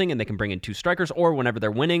losing and they can bring in two strikers, or whenever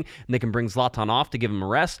they're winning and they can bring Zlatan off to give him a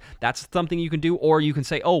rest. That's something you can do. Or you can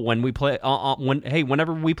say, when we play,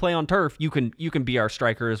 whenever we play on turf, you can be our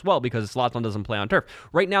striker as well, because Zlatan doesn't play on turf.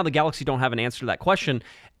 Right now, the Galaxy don't have an answer to that question.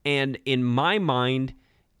 And in my mind,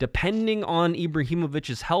 depending on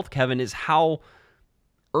Ibrahimovic's health, Kevin, is how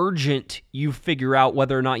urgent you figure out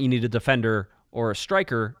whether or not you need a defender or a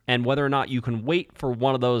striker, and whether or not you can wait for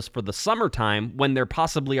one of those for the summertime when there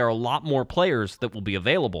possibly are a lot more players that will be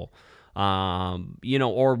available,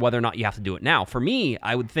 or whether or not you have to do it now. For me,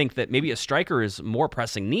 I would think that maybe a striker is more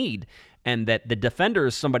pressing need, and that the defender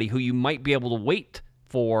is somebody who you might be able to wait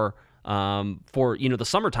for for the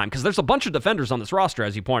summertime, because there's a bunch of defenders on this roster,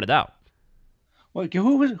 as you pointed out. Well,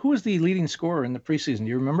 who was the leading scorer in the preseason? Do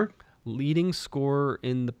you remember? Leading scorer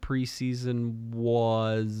in the preseason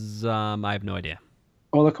was I have no idea.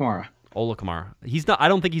 Ola Kamara. Ola Kamara. He's not. I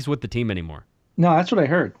don't think he's with the team anymore. No, that's what I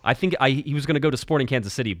heard. I think he was going to go to Sporting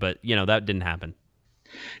Kansas City, but that didn't happen.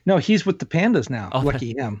 No, he's with the Pandas now. Oh,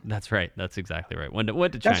 lucky him. That's right. That's exactly right. Went to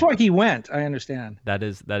China. That's why he went. I understand. That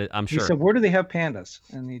is. I'm sure. He said, "Where do they have pandas?"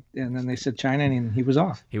 And then they said China, and he was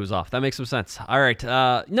off. He was off. That makes some sense. All right.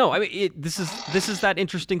 No, I mean this is that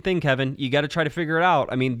interesting thing, Kevin. You got to try to figure it out.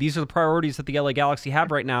 I mean, these are the priorities that the LA Galaxy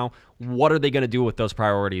have right now. What are they going to do with those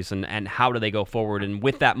priorities, and how do they go forward? And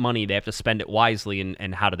with that money, they have to spend it wisely.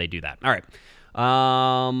 And how do they do that? All right.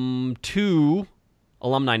 To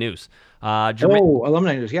alumni news.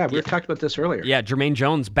 Alumni news. Yeah, we talked about this earlier. Yeah, Jermaine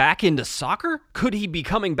Jones back into soccer? Could he be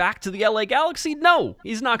coming back to the LA Galaxy? No,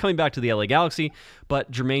 he's not coming back to the LA Galaxy,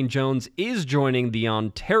 but Jermaine Jones is joining the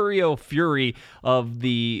Ontario Fury of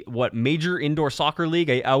the, Major Indoor Soccer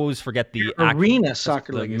League? I always forget the Arena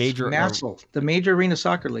Soccer League. Major the Major Arena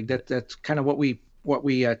Soccer League. That's kind of what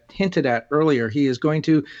we hinted at earlier. He is going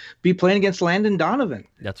to be playing against Landon Donovan.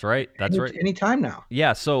 That's right. Right. Anytime now.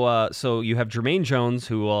 Yeah. So you have Jermaine Jones,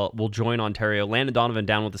 who will join Ontario. Landon Donovan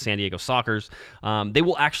down with the San Diego Sockers. They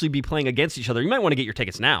will actually be playing against each other. You might want to get your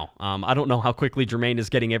tickets now. I don't know how quickly Jermaine is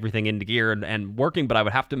getting everything into gear and working, but I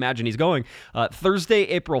would have to imagine he's going. Thursday,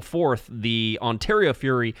 April 4th, the Ontario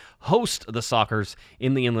Fury host the Sockers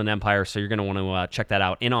in the Inland Empire, so you're going to want to check that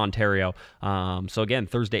out in Ontario. So again,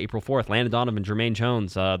 Thursday, April 4th, Landon Donovan, Jermaine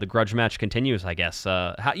Jones. The grudge match continues, I guess.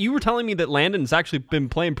 You were telling me that Landon's actually been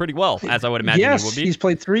playing pretty well, as I would imagine he would be. He's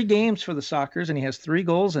played 3 games for the Sockers, and he has 3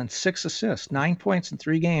 goals and 6 assists, 9 points in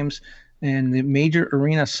 3 games in the Major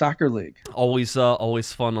Arena Soccer League. Always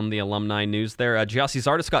fun on the alumni news there. Giassi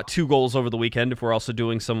Zardes got 2 goals over the weekend, if we're also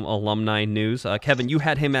doing some alumni news. Kevin, you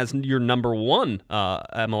had him as your number 1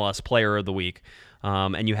 MLS player of the week.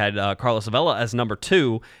 And you had Carlos Vela as number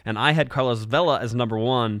 2, and I had Carlos Vela as number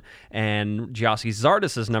 1, and Giassi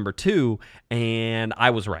Zardes as number 2, and I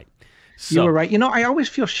was right. So, you were right. I always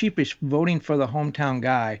feel sheepish voting for the hometown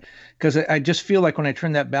guy because I just feel like when I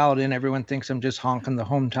turn that ballot in, everyone thinks I'm just honking the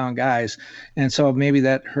hometown guys. And so maybe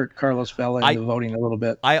that hurt Carlos Vela in the voting a little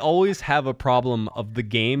bit. I always have a problem of the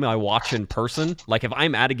game I watch in person. Like if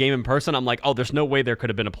I'm at a game in person, I'm like, oh, there's no way there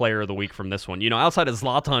could have been a player of the week from this one. Outside of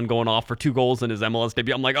Zlatan going off for 2 goals in his MLS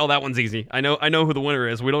debut, I'm like, oh, that one's easy. I know who the winner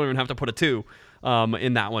is. We don't even have to put a 2.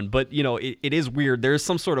 In that one. But, it is weird. There's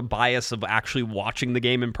some sort of bias of actually watching the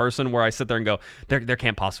game in person where I sit there and go, there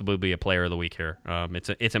can't possibly be a player of the week here.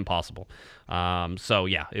 It's impossible. So,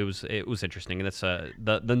 yeah, it was interesting. And that's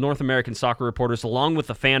the North American Soccer Reporters along with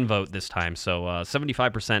the fan vote this time. So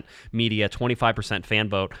 75% media, 25% fan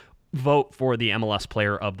vote for the MLS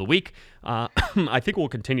Player of the Week. I think we'll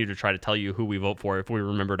continue to try to tell you who we vote for if we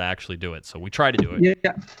remember to actually do it. So we try to do it.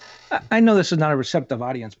 Yeah. I know this is not a receptive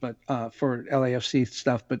audience, but for LAFC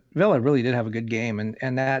stuff, but Vela really did have a good game.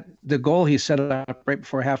 And that the goal he set up right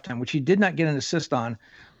before halftime, which he did not get an assist on,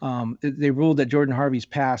 they ruled that Jordan Harvey's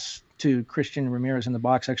pass to Christian Ramirez in the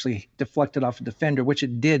box actually deflected off a defender, which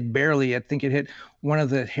it did barely. I think it hit one of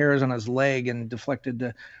the hairs on his leg and deflected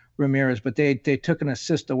to Ramirez, but they took an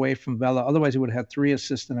assist away from Vela. Otherwise, he would have had 3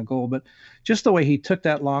 assists and a goal. But just the way he took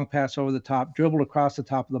that long pass over the top, dribbled across the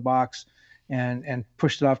top of the box, and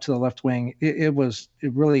pushed it off to the left wing, it was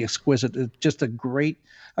really exquisite. Just a great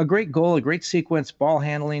goal, a great sequence, ball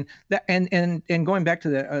handling. That and going back to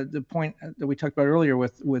the point that we talked about earlier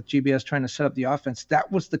with GBS trying to set up the offense,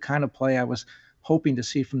 that was the kind of play I was hoping to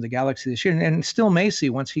see from the Galaxy this year, and still may see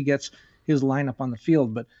once he gets his lineup on the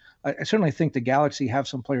field. But I certainly think the Galaxy have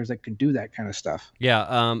some players that can do that kind of stuff.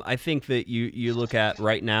 Yeah, I think that you look at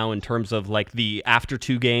right now in terms of like the after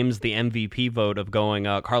 2 games, the MVP vote of going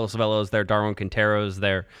Carlos Vela is there, Darwin Quintero is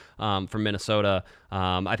there from Minnesota.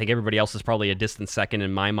 I think everybody else is probably a distant second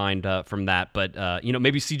in my mind from that. But,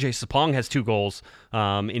 maybe CJ Sapong has 2 goals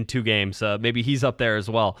in 2 games. Maybe he's up there as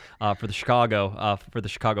well for the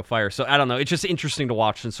Chicago Fire. So I don't know. It's just interesting to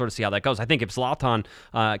watch and sort of see how that goes. I think if Zlatan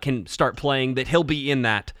can start playing, that he'll be in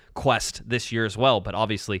that quest this year as well. But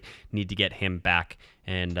obviously need to get him back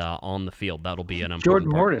and on the field. That'll be an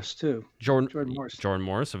important part. Mortis too. Jordan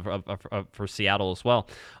Morris for Seattle as well.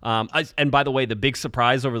 And by the way, the big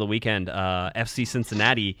surprise over the weekend, FC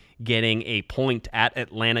Cincinnati getting a point at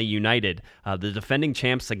Atlanta United, the defending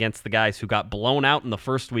champs against the guys who got blown out in the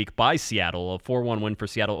first week by Seattle, a 4-1 win for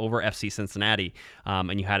Seattle over FC Cincinnati.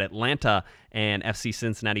 And you had Atlanta and FC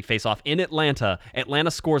Cincinnati face off in Atlanta.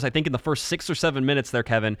 Atlanta scores, I think, in the first 6 or 7 minutes there,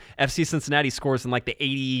 Kevin. FC Cincinnati scores in like the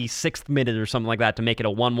 86th minute or something like that to make make it a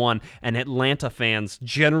 1-1, and Atlanta fans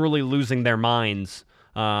generally losing their minds.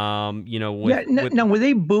 Now were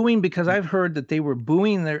they booing? Because I've heard that they were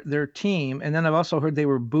booing their team, and then I've also heard they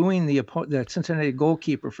were booing the Cincinnati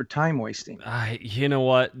goalkeeper for time wasting. You know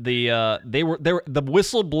what? The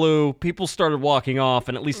whistle blew. People started walking off,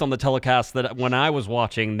 and at least on the telecast that when I was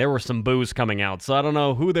watching, there were some boos coming out. So I don't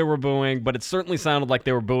know who they were booing, but it certainly sounded like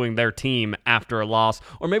they were booing their team after a loss,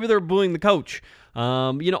 or maybe they were booing the coach.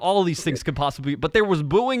 All of these things could possibly be, but there was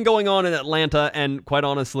booing going on in Atlanta, and quite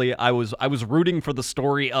honestly, I was rooting for the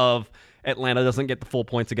story of Atlanta doesn't get the full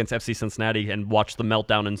points against FC Cincinnati and watch the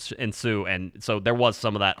meltdown ensue, and so there was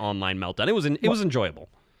some of that online meltdown. It was enjoyable.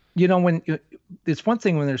 When it's one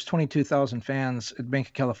thing when there's 22,000 fans at Banc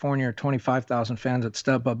of California or 25,000 fans at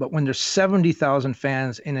StubHub, but when there's 70,000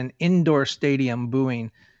 fans in an indoor stadium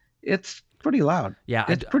booing, it's pretty loud. Yeah,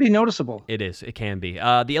 it's pretty noticeable. It is. It can be.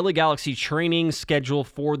 The LA Galaxy training schedule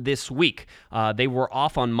for this week. They were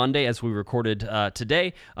off on Monday as we recorded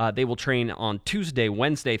today. They will train on Tuesday,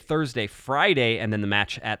 Wednesday, Thursday, Friday, and then the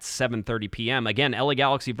match at 7:30 p.m. Again, LA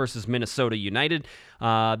Galaxy versus Minnesota United.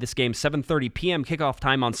 This game, 7:30 p.m. kickoff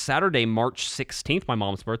time on Saturday, March 16th, my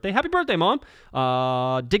mom's birthday. Happy birthday, Mom.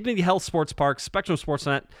 Dignity Health Sports Park, Spectrum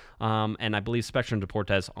Sportsnet, and I believe Spectrum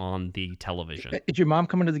Deportes on the television. Is your mom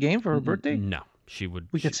coming to the game for her birthday? No. She would.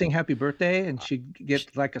 We could sing happy birthday, and she'd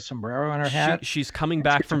get like a sombrero on her hat. She's coming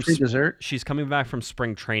back from free dessert. She's coming back from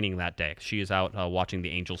spring training that day. She is out watching the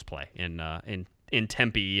Angels play in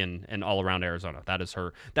Tempe and all around Arizona.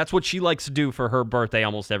 That's what she likes to do for her birthday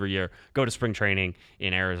almost every year. Go to spring training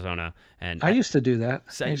in Arizona. And I used to do that.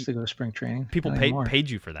 I used to go to spring training. People paid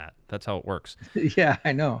you for that. That's how it works. Yeah,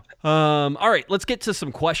 I know. All right, let's get to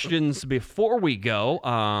some questions before we go.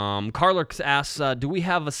 Carla asks, do we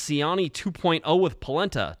have a Ciani 2.0 with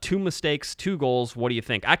Polenta? 2 mistakes, 2 goals. What do you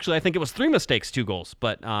think? Actually, I think it was 3 mistakes, 2 goals,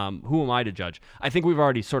 but who am I to judge? I think we've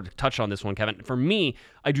already sort of touched on this one, Kevin. For me,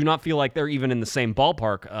 I do not feel like they're even in the same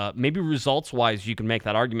ballpark. Maybe results-wise, you can make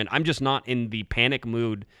that argument. I'm just not in the panic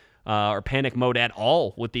mood or panic mode at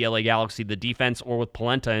all with the LA Galaxy, the defense, or with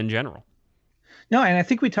Polenta in general. No, and I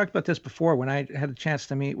think we talked about this before when I had a chance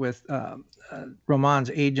to meet with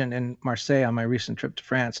Roman's agent in Marseille on my recent trip to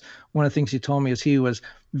France. One of the things he told me is he was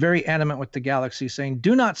very adamant with the Galaxy, saying,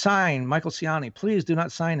 do not sign Michael Ciani. Please do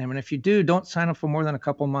not sign him. And if you do, don't sign him for more than a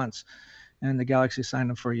couple months. And the Galaxy signed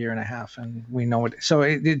him for 1.5 years, and we know it. So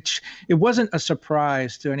it wasn't a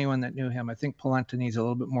surprise to anyone that knew him. I think Polenta needs a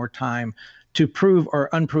little bit more time to prove or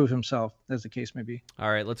unprove himself, as the case may be.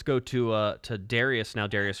 All right, let's go to Darius now.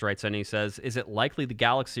 Darius writes in, he says, is it likely the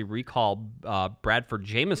Galaxy recall Bradford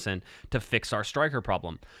Jamieson to fix our striker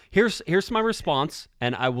problem? Here's my response,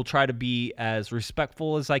 and I will try to be as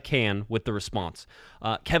respectful as I can with the response.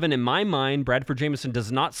 Kevin, in my mind, Bradford Jamieson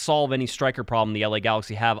does not solve any striker problem the LA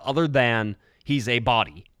Galaxy have other than he's a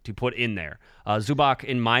body to put in there. Zubac,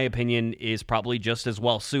 in my opinion, is probably just as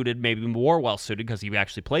well-suited, maybe more well-suited, because he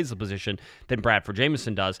actually plays the position than Bradford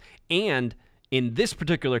Jamieson does. And in this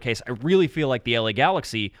particular case, I really feel like the LA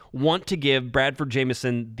Galaxy want to give Bradford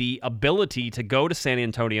Jamieson the ability to go to San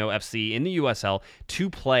Antonio FC in the USL to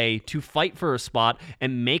play, to fight for a spot,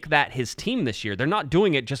 and make that his team this year. They're not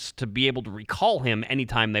doing it just to be able to recall him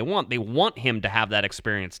anytime they want. They want him to have that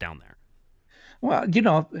experience down there. Well,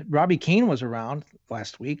 Robbie Keane was around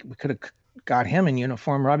last week. We could have got him in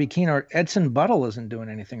uniform. Robbie Keane or Edson Buttle isn't doing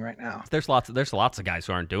anything right now. There's lots of guys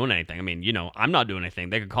who aren't doing anything. I mean, I'm not doing anything.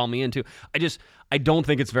 They could call me in too. I don't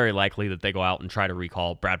think it's very likely that they go out and try to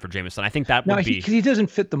recall Bradford Jamieson. I think that would be because he doesn't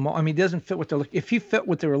fit the mold. I mean, he doesn't fit what they're looking. If he fit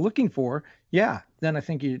what they were looking for, yeah, then I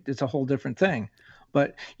think it's a whole different thing.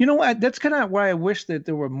 But you know what? That's kind of why I wish that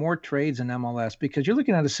there were more trades in MLS, because you're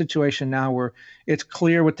looking at a situation now where it's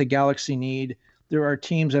clear what the Galaxy need. There are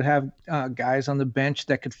teams that have guys on the bench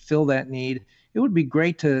that could fill that need. It would be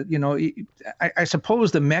great to, I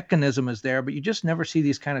suppose the mechanism is there, but you just never see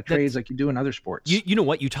these kind of trades like you do in other sports. You know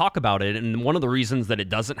what? You talk about it, and one of the reasons that it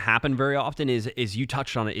doesn't happen very often is you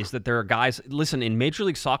touched on it, is that there are guys, listen, in Major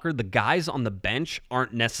League Soccer, the guys on the bench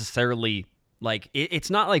aren't necessarily like,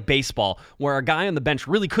 it's not like baseball where a guy on the bench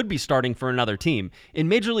really could be starting for another team. In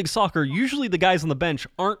Major League Soccer, usually the guys on the bench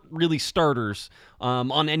aren't really starters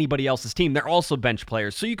on anybody else's team. They're also bench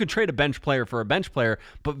players. So you could trade a bench player for a bench player,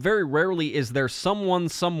 but very rarely is there someone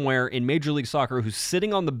somewhere in Major League Soccer who's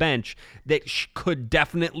sitting on the bench that could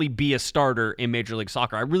definitely be a starter in Major League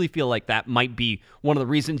Soccer. I really feel like that might be one of the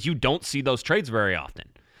reasons you don't see those trades very often.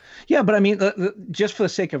 Yeah, but I mean, just for the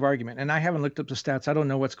sake of argument, and I haven't looked up the stats. I don't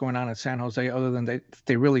know what's going on in San Jose other than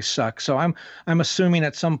they really suck. So I'm assuming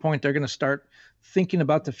at some point they're going to start thinking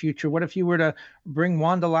about the future. What if you were to bring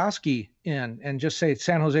Wondolowski in and just say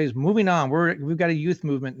San Jose is moving on? We've got a youth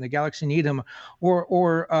movement and the Galaxy need him. Or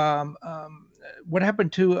what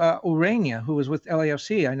happened to Urania, who was with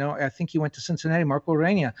LAFC? I think he went to Cincinnati. Marco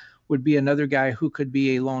Urania would be another guy who could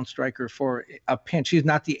be a lone striker for a pinch. He's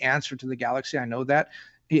not the answer to the Galaxy. I know that.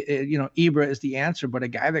 Ibra is the answer, but a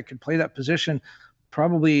guy that could play that position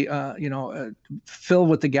probably, fill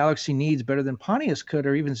what the Galaxy needs better than Pontius could,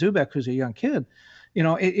 or even Zubek, who's a young kid.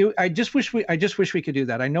 I just wish we could do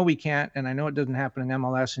that. I know we can't, and I know it doesn't happen in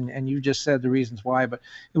MLS, and you just said the reasons why, but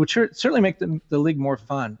it would certainly make the league more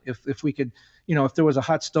fun if we could, if there was a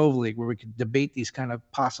hot stove league where we could debate these kind of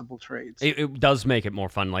possible trades. It does make it more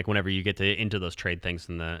fun, like whenever you get into those trade things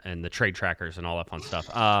and the trade trackers and all that fun stuff.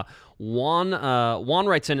 Juan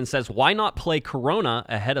writes in and says, why not play Corona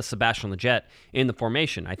ahead of Sebastian Lletget in the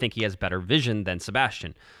formation? I think he has better vision than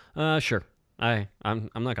Sebastian. Sure. I'm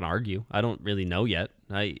not going to argue. I don't really know yet.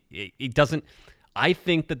 It doesn't. I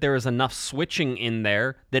think that there is enough switching in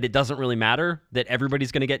there that it doesn't really matter, that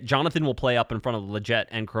everybody's going to get. Jonathan will play up in front of Lletget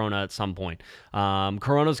and Corona at some point.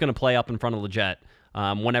 Corona's going to play up in front of Lletget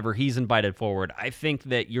whenever he's invited forward. I think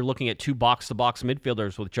that you're looking at two box-to-box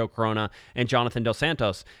midfielders with Joe Corona and Jonathan Dos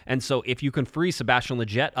Santos. And so if you can free Sebastian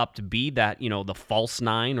Lletget up to be that, the false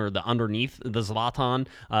nine or the underneath the Zlatan,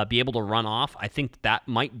 be able to run off, I think that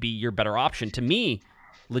might be your better option. To me,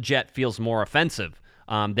 Lletget feels more offensive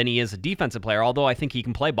than he is a defensive player, although I think he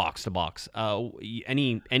can play box-to-box.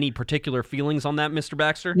 Any particular feelings on that, Mr.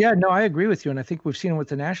 Baxter? Yeah, no, I agree with you, and I think we've seen it with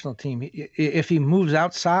the national team. If he moves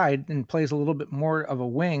outside and plays a little bit more of a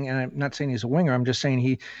wing, and I'm not saying he's a winger, I'm just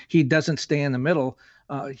saying he doesn't stay in the middle,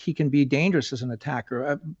 he can be dangerous as an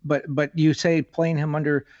attacker. But you say playing him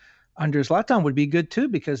under Zlatan would be good too,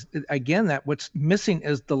 because again, that what's missing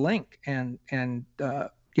is the link, and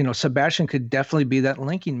Sebastian could definitely be that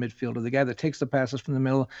linking midfielder, the guy that takes the passes from the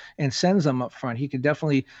middle and sends them up front. He could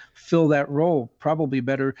definitely fill that role, probably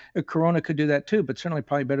better. Corona could do that too, but certainly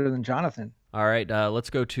probably better than Jonathan. All right, let's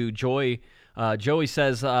go to Joy. Joey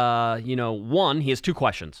says, one, he has two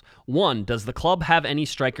questions. One, does the club have any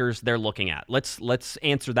strikers they're looking at? Let's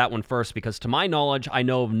answer that one first, because to my knowledge, I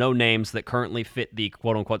know of no names that currently fit the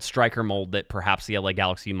quote-unquote striker mold that perhaps the LA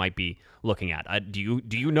Galaxy might be looking at. Do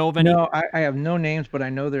you know of any? No, I have no names, but I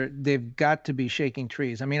know they've got to be shaking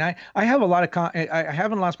trees. I mean, I have a lot of I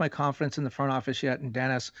haven't lost my confidence in the front office yet, and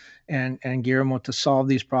Dennis and Guillermo to solve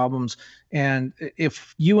these problems. And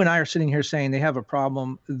if you and I are sitting here saying they have a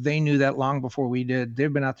problem, they knew that long before we did.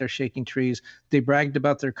 They've been out there shaking trees. They bragged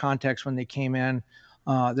about their contacts when they came in.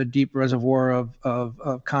 The deep reservoir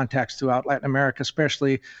of contacts throughout Latin America,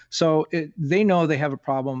 especially. So they know they have a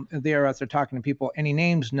problem. They are out there talking to people. Any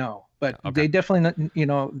names? No. But They definitely,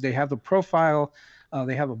 they have the profile.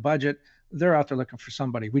 They have a budget. They're out there looking for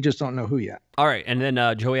somebody. We just don't know who yet. All right. And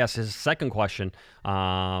then Joey asks his second question.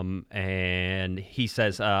 And he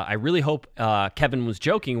says, I really hope Kevin was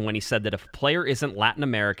joking when he said that if a player isn't Latin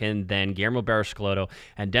American, then Guillermo Barros-Schelotto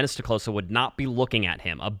and Dennis te Kloese would not be looking at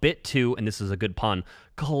him. A bit too, and this is a good pun,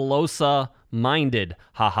 Kloese-minded.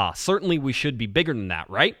 Haha. Certainly we should be bigger than that,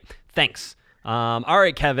 right? Thanks. All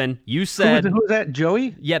right, Kevin, you said... Who's that,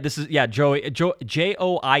 Joey? Yeah, Joey,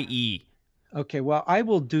 Joie. Okay, well, I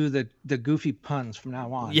will do the goofy puns from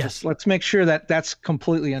now on. Yes. Just let's make sure that that's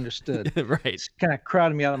completely understood. Right. It's kind of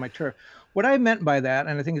crowding me out of my turf. What I meant by that,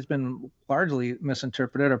 and I think it's been largely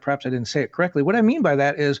misinterpreted, or perhaps I didn't say it correctly. What I mean by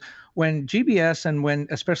that is when GBS and when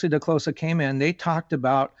especially te Kloese came in, they talked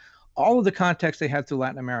about all of the contacts they had through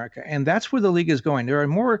Latin America. And that's where the league is going. There are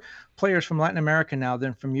more players from Latin America now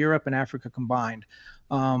than from Europe and Africa combined.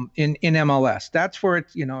 In MLS, that's where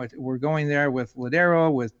we're going there with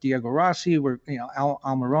Ladero, with Diego Rossi, we're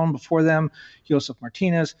Almiron before them, Josef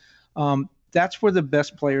Martinez. That's where the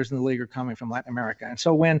best players in the league are coming from Latin America. And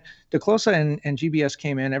so when te Kloese and GBS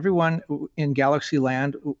came in, everyone in Galaxy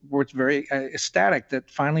land was very ecstatic that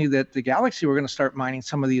finally that the Galaxy were going to start mining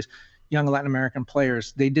some of these young Latin American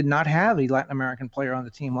players. They did not have a Latin American player on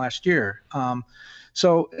the team last year.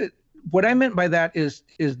 What I meant by that is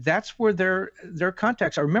that's where their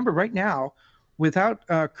contacts are. Remember, right now, without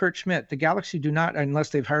Kurt Schmidt, the Galaxy do not, unless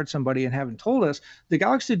they've hired somebody and haven't told us, the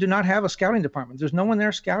Galaxy do not have a scouting department. There's no one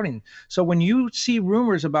there scouting. So when you see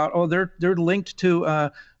rumors about, they're linked to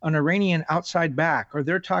an Iranian outside back, or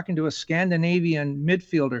they're talking to a Scandinavian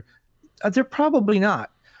midfielder, they're probably not.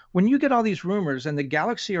 When you get all these rumors, and the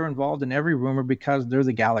Galaxy are involved in every rumor because they're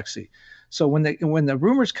the Galaxy. So when the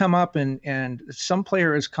rumors come up and some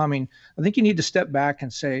player is coming, I think you need to step back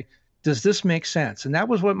and say, Does this make sense? And that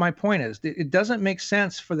was what my point is. It doesn't make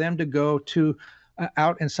sense for them to go to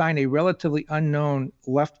out and sign a relatively unknown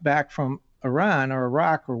left back from Iran or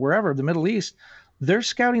Iraq or wherever, the Middle East. They're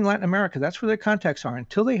scouting Latin America. That's where their contacts are.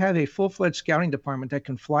 Until they have a full-fledged scouting department that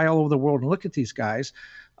can fly all over the world and look at these guys,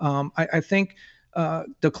 I think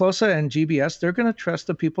DeClosa and GBS, they're going to trust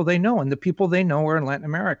the people they know, and the people they know are in Latin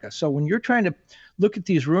America. So when you're trying to look at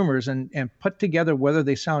these rumors and put together whether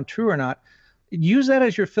they sound true or not, use that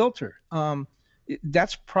as your filter.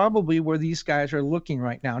 That's probably where these guys are looking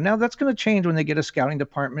right now. Now that's going to change when they get a scouting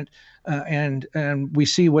department and we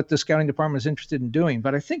see what the scouting department is interested in doing.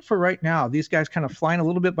 But I think for right now, these guys kind of flying a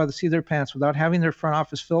little bit by the seat of their pants without having their front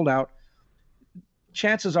office filled out.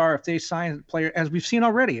 Chances are, if they sign a player, as we've seen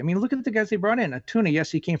already, I mean, look at the guys they brought in. Antuna, yes,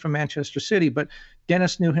 he came from Manchester City, but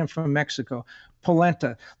Dennis knew him from Mexico.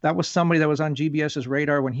 Polenta, that was somebody that was on GBS's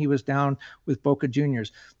radar when he was down with Boca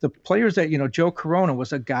Juniors. The players that, Joe Corona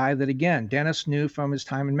was a guy that, again, Dennis knew from his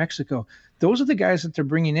time in Mexico. Those are the guys that they're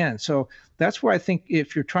bringing in. So that's where I think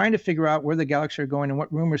if you're trying to figure out where the Galaxy are going and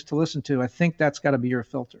what rumors to listen to, I think that's got to be your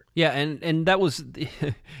filter. Yeah, and that was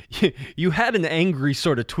you had an angry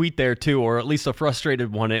sort of tweet there too, or at least a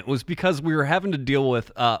frustrated one. It was because we were having to deal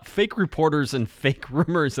with fake reporters and fake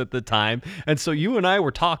rumors at the time, and so you and I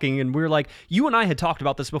were talking, and we were like, you and I had talked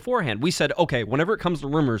about this beforehand. We said, okay, whenever it comes to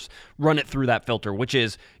rumors, run it through that filter, which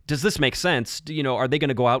is, does this make sense? Are they going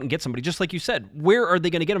to go out and get somebody? Just like you said, where are they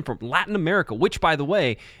going to get them from? Latin America, which, by the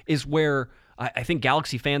way, is where I think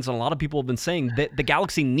Galaxy fans and a lot of people have been saying that the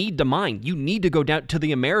Galaxy need to mine. You need to go down to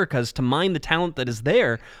the Americas to mine the talent that is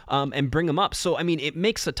there and bring them up. So, I mean, it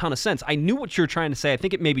makes a ton of sense. I knew what you were trying to say. I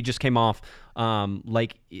think it maybe just came off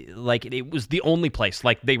like it was the only place.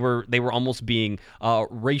 Like they were almost being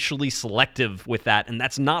racially selective with that, and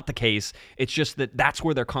that's not the case. It's just that that's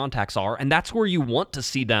where their contacts are, and that's where you want to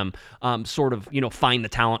see them sort of find the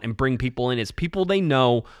talent and bring people in. Is people they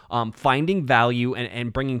know, finding value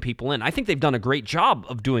and bringing people in. I think they've done a great job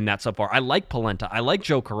of doing that so far. I like Polenta. I like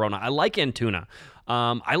Joe Corona. I like Antuna.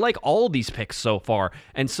 I like all of these picks so far,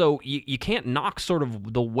 and so you can't knock sort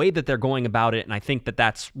of the way that they're going about it, and I think that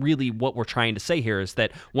that's really what we're trying to say here, is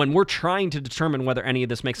that when we're trying to determine whether any of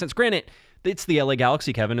this makes sense, granted, it's the LA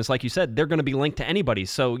Galaxy, Kevin. It's like you said, they're going to be linked to anybody.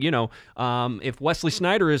 So, if Wesley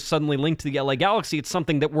Sneijder is suddenly linked to the LA Galaxy, it's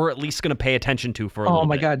something that we're at least going to pay attention to for a little bit. Oh,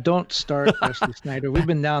 my God, don't start Wesley Sneijder. We've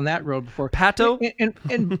been down that road before. Pato?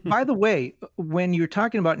 And by the way, when you're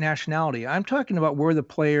talking about nationality, I'm talking about where the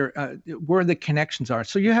player, where the connections are.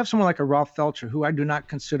 So you have someone like a Ralph Felcher, who I do not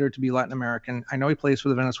consider to be Latin American. I know he plays for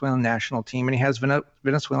the Venezuelan national team, and he has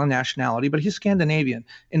Venezuelan nationality, but he's Scandinavian,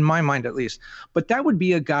 in my mind at least. But that would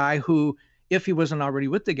be a guy who, if he wasn't already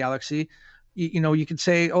with the Galaxy, you could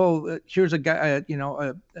say, here's a guy,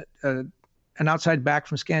 an outside back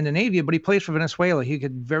from Scandinavia, but he plays for Venezuela. He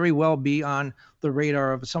could very well be on the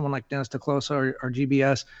radar of someone like Dennis DeClosa or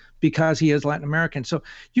GBS because he is Latin American. So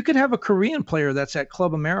you could have a Korean player that's at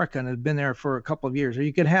Club America and has been there for a couple of years, or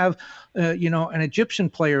you could have, an Egyptian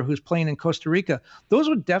player who's playing in Costa Rica. Those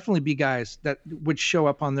would definitely be guys that would show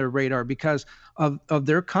up on their radar because of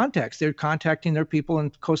their contacts. They're contacting their people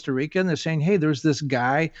in Costa Rica, and they're saying, hey, there's this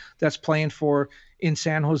guy that's playing in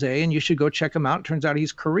San Jose, and you should go check him out. It turns out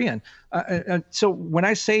he's Korean. So when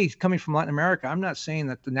I say coming from Latin America, I'm not saying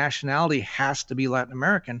that the nationality has to be Latin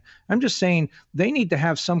American. I'm just saying they need to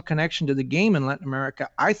have some connection to the game in Latin America,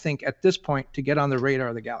 I think, at this point, to get on the radar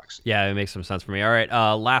of the Galaxy. Yeah, it makes some sense for me. All right,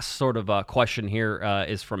 last sort of question here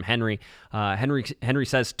is from Henry. Henry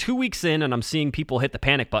says, 2 weeks in and I'm seeing people hit the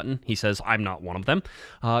panic button. He says, I'm not one of them.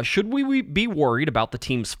 Should we be worried about the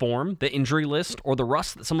team's form, the injury list, or the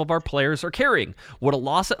rust that some of our players are carrying? Would a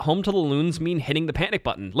loss at home to the Loons mean hitting the panic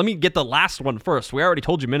button? Let me get the last one first. We already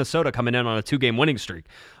told you Minnesota coming in on a 2-game winning streak.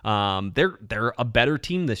 They're a better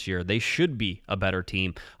team this year. They should be a better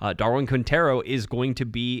team. Darwin Quintero is going to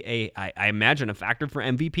be I imagine, a factor for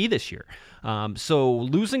MVP this year. So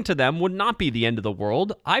losing to them would not be the end of the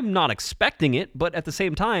world. I'm not expecting it, but at the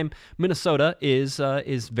same time, Minnesota is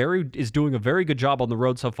doing a very good job on the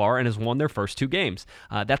road so far and has won their first 2 games.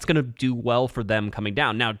 That's going to do well for them coming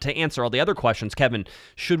down. Now, to answer all the other questions, Kevin,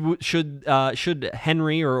 should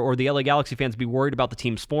Henry or the LA Galaxy fans be worried about the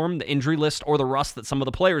team's form, the injury list, or the rust that some of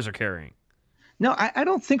the players are carrying? No, I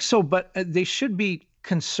don't think so, but they should be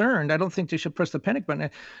concerned. I don't think they should press the panic button.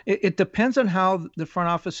 It depends on how the front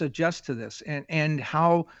office adjusts to this and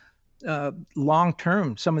how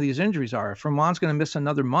long-term some of these injuries are. If Roman's going to miss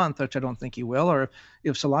another month, which I don't think he will, or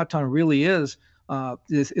if Zlatan really is,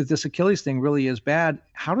 if this Achilles thing really is bad,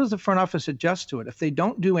 how does the front office adjust to it? If they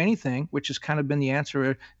don't do anything, which has kind of been the answer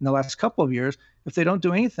in the last couple of years, if they don't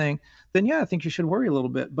do anything, then yeah, I think you should worry a little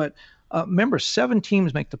bit. But Remember, 7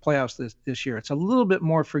 teams make the playoffs this year. It's a little bit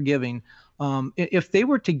more forgiving. If they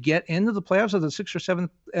were to get into the playoffs as a 6th or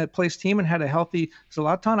 7th place team and had a healthy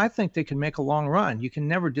Zlatan, I think they can make a long run. You can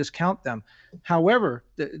never discount them. However,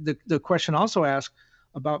 the question also asked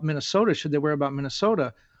about Minnesota, should they worry about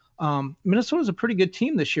Minnesota? Minnesota's a pretty good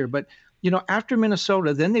team this year, but after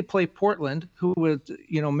Minnesota, then they play Portland, who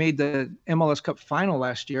made the MLS Cup final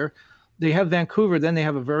last year. They have Vancouver, then they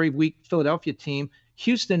have a very weak Philadelphia team.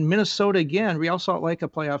 Houston, Minnesota again, Real Salt Lake, a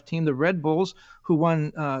playoff team. The Red Bulls, who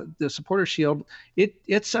won the Supporters Shield.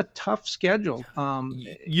 It's a tough schedule.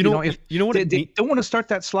 They don't want to start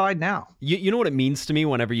that slide now. You know what it means to me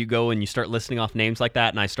whenever you go and you start listing off names like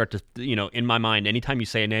that, and I start to, in my mind, anytime you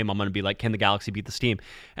say a name, I'm going to be like, can the Galaxy beat this team?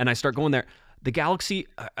 And I start going there. The Galaxy,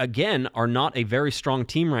 again, are not a very strong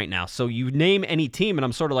team right now. So you name any team, and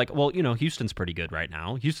I'm sort of like, well, Houston's pretty good right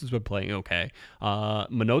now. Houston's been playing okay.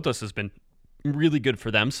 Manotas has been really good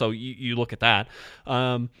for them, so you look at that.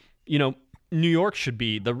 New York should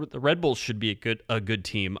be the Red Bulls should be a good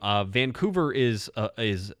team. Vancouver is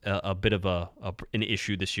a bit of an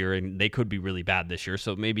issue this year, and they could be really bad this year.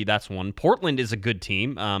 So maybe that's one. Portland is a good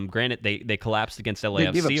team. Granted, they collapsed against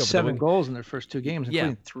LAFC. They gave up 7 goals in their first 2 games,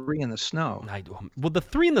 including 3 in the snow. Well, the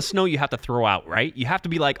 3 in the snow you have to throw out, right? You have to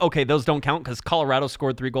be like, okay, those don't count because Colorado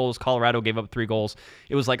scored 3 goals. Colorado gave up 3 goals.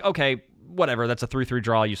 It was like, okay, whatever, that's a 3-3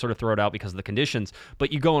 draw. You sort of throw it out because of the conditions,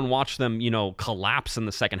 but you go and watch them, collapse in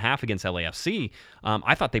the second half against LAFC.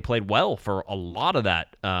 I thought they played well for a lot of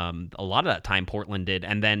that time. Portland did,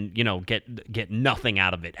 and then get nothing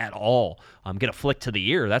out of it at all. Get a flick to the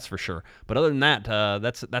ear, that's for sure. But other than that,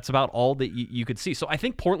 that's about all that you could see. So I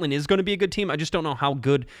think Portland is going to be a good team. I just don't know how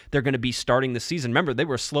good they're going to be starting the season. Remember, they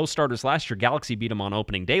were slow starters last year. Galaxy beat them on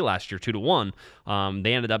opening day last year, 2-1.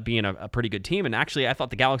 They ended up being a pretty good team, and actually, I thought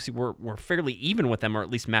the Galaxy were fairly even with them, or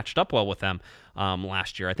at least matched up well with them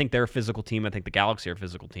last year. I think they're a physical team. I think the Galaxy are a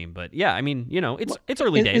physical team. But yeah, I mean, it's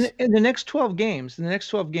early days. In the next 12 games,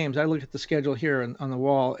 I look at the schedule here on the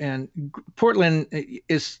wall, and Portland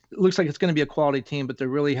looks like it's going to be a quality team, but they're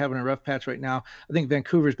really having a rough patch right now. I think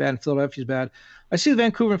Vancouver's bad and Philadelphia's bad. I see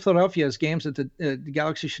Vancouver and Philadelphia as games that the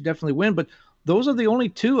Galaxy should definitely win, but those are the only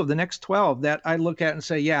 2 of the next 12 that I look at and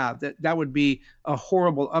say, yeah, that would be a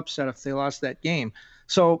horrible upset if they lost that game.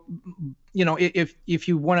 So, if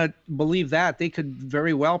you want to believe that, they could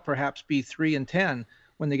very well perhaps be 3-10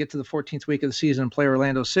 when they get to the 14th week of the season and play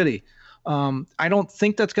Orlando City. I don't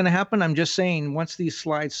think that's going to happen. I'm just saying once these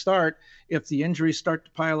slides start, if the injuries start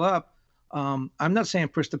to pile up, I'm not saying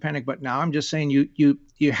push the panic button now. I'm just saying you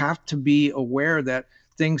have to be aware that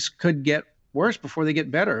things could get worse before they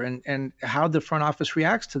get better, and how the front office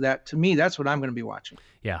reacts to that. To me, that's what I'm going to be watching.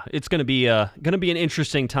 Yeah, it's going to be an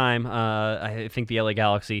interesting time. I think the LA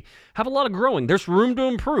Galaxy have a lot of growing. There's room to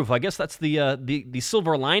improve. I guess that's the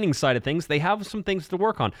silver lining side of things. They have some things to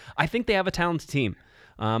work on. I think they have a talented team.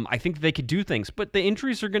 I think they could do things, but the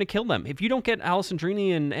injuries are going to kill them. If you don't get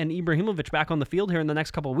Alessandrini and Ibrahimovic back on the field here in the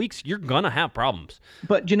next couple of weeks, you're going to have problems.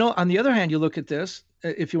 But, on the other hand, you look at this,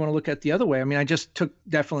 if you want to look at the other way, I mean, I just took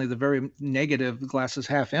definitely the very negative glasses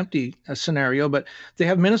half empty scenario, but they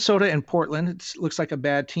have Minnesota and Portland. It looks like a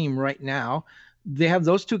bad team right now. They have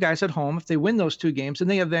those 2 guys at home. If they win those 2 games, and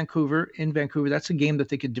they have Vancouver in Vancouver, that's a game that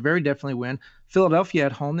they could very definitely win. Philadelphia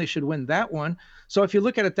at home, they should win that one. So if you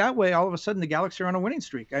look at it that way, all of a sudden the Galaxy are on a winning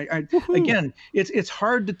streak. Again, it's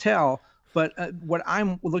hard to tell, but what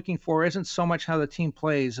I'm looking for isn't so much how the team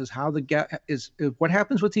plays, as how what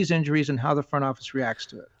happens with these injuries and how the front office reacts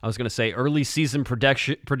to it. I was going to say early season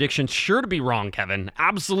predictions sure to be wrong, Kevin.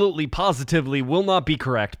 Absolutely, positively will not be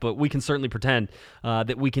correct, but we can certainly pretend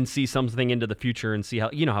that we can see something into the future and see how,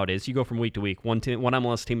 how it is. You go from week to week. One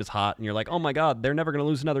MLS team is hot, and you're like, oh my God, they're never going to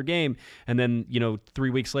lose another game. And then, 3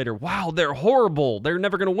 weeks later, wow, they're horrible. They're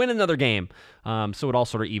never going to win another game. So it all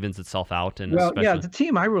sort of evens itself out. And the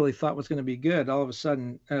team I really thought was going to be good, all of a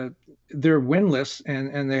sudden they're winless,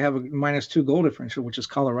 and they have a -2 goal differential, which is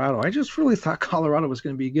Colorado. I just really thought Colorado was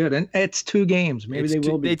going to be good, and it's 2 games. Maybe they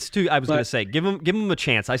will be. It's 2. I was going to say give them a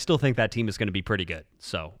chance. I still think that team is going to be pretty good.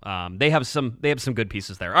 So they have some good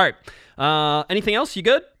pieces there. All right. Anything else? You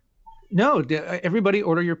good? No. Everybody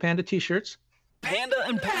order your Panda t-shirts. Panda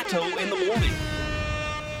and Pato in the morning.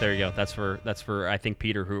 There you go. That's for I think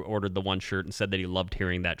Peter, who ordered the one shirt and said that he loved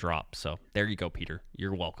hearing that drop. So there you go, Peter.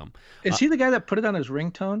 You're welcome. Is he the guy that put it on his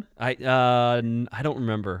ringtone? I don't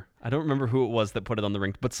remember. I don't remember who it was that put it on the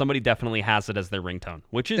ring, but somebody definitely has it as their ringtone,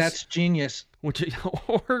 that's genius.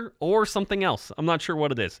 Or something else. I'm not sure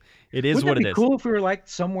what it is. It is Wouldn't what it it be is. Cool if we were like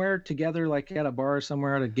somewhere together, like at a bar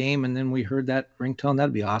somewhere at a game, and then we heard that ringtone.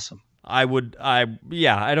 That'd be awesome. I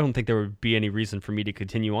don't think there would be any reason for me to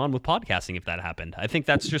continue on with podcasting if that happened. I think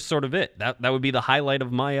that's just sort of it. That would be the highlight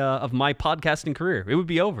of my podcasting career. It would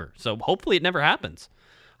be over. So hopefully it never happens.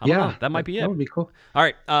 I don't know. That might be it. That would be cool. All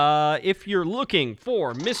right. If you're looking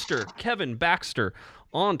for Mr. Kevin Baxter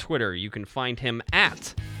on Twitter, you can find him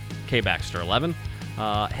at KBaxter11.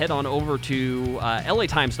 Head on over to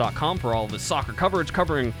LATimes.com for all the soccer coverage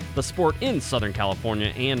covering the sport in Southern California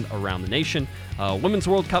and around the nation. Women's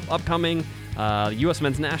World Cup upcoming, U.S.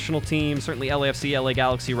 men's national team, certainly LAFC, LA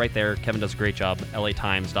Galaxy right there. Kevin does a great job.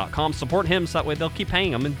 LATimes.com. Support him so that way they'll keep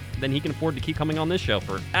paying him, and then he can afford to keep coming on this show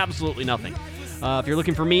for absolutely nothing. If you're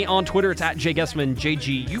looking for me on Twitter, it's at JGuesman,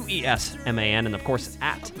 JGUESMAN, and of course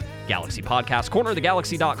at Galaxy Podcast.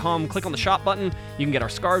 Cornerofthegalaxy.com. Click on the shop button. You can get our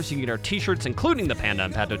scarves, you can get our t-shirts, including the Panda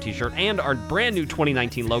and Pato t-shirt, and our brand new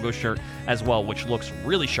 2019 logo shirt as well, which looks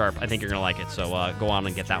really sharp. I think you're going to like it, so go on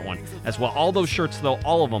and get that one as well. All those shirts, though,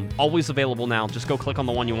 all of them, always available now. Just go click on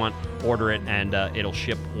the one you want, order it, and it'll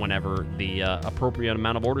ship whenever the appropriate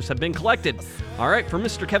amount of orders have been collected. All right, for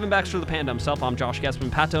Mr. Kevin Baxter, the Panda himself, I'm Josh Guesman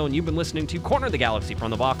Pato, and you've been listening to Corner of the Galaxy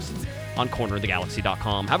from the Box on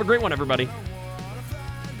cornerofthegalaxy.com. Have a great one, everybody.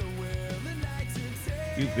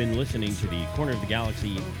 You've been listening to the Corner of the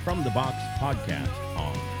Galaxy from the Box podcast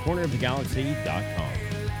on cornerofthegalaxy.com.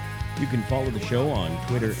 You can follow the show on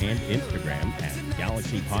Twitter and Instagram at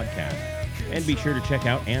Galaxy Podcast. And be sure to check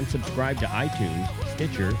out and subscribe to iTunes,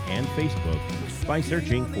 Stitcher, and Facebook by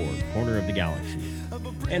searching for Corner of the Galaxy.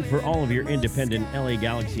 And for all of your independent LA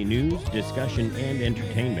Galaxy news, discussion, and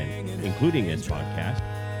entertainment, including this podcast,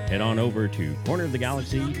 head on over to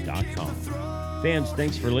cornerofthegalaxy.com. Fans,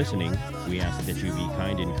 thanks for listening. We ask that you be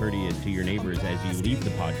kind and courteous to your neighbors as you leave the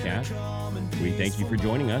podcast. We thank you for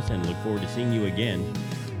joining us and look forward to seeing you again.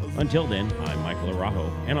 Until then, I'm Michael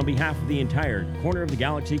Araujo, and on behalf of the entire Corner of the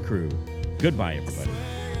Galaxy crew, goodbye, everybody.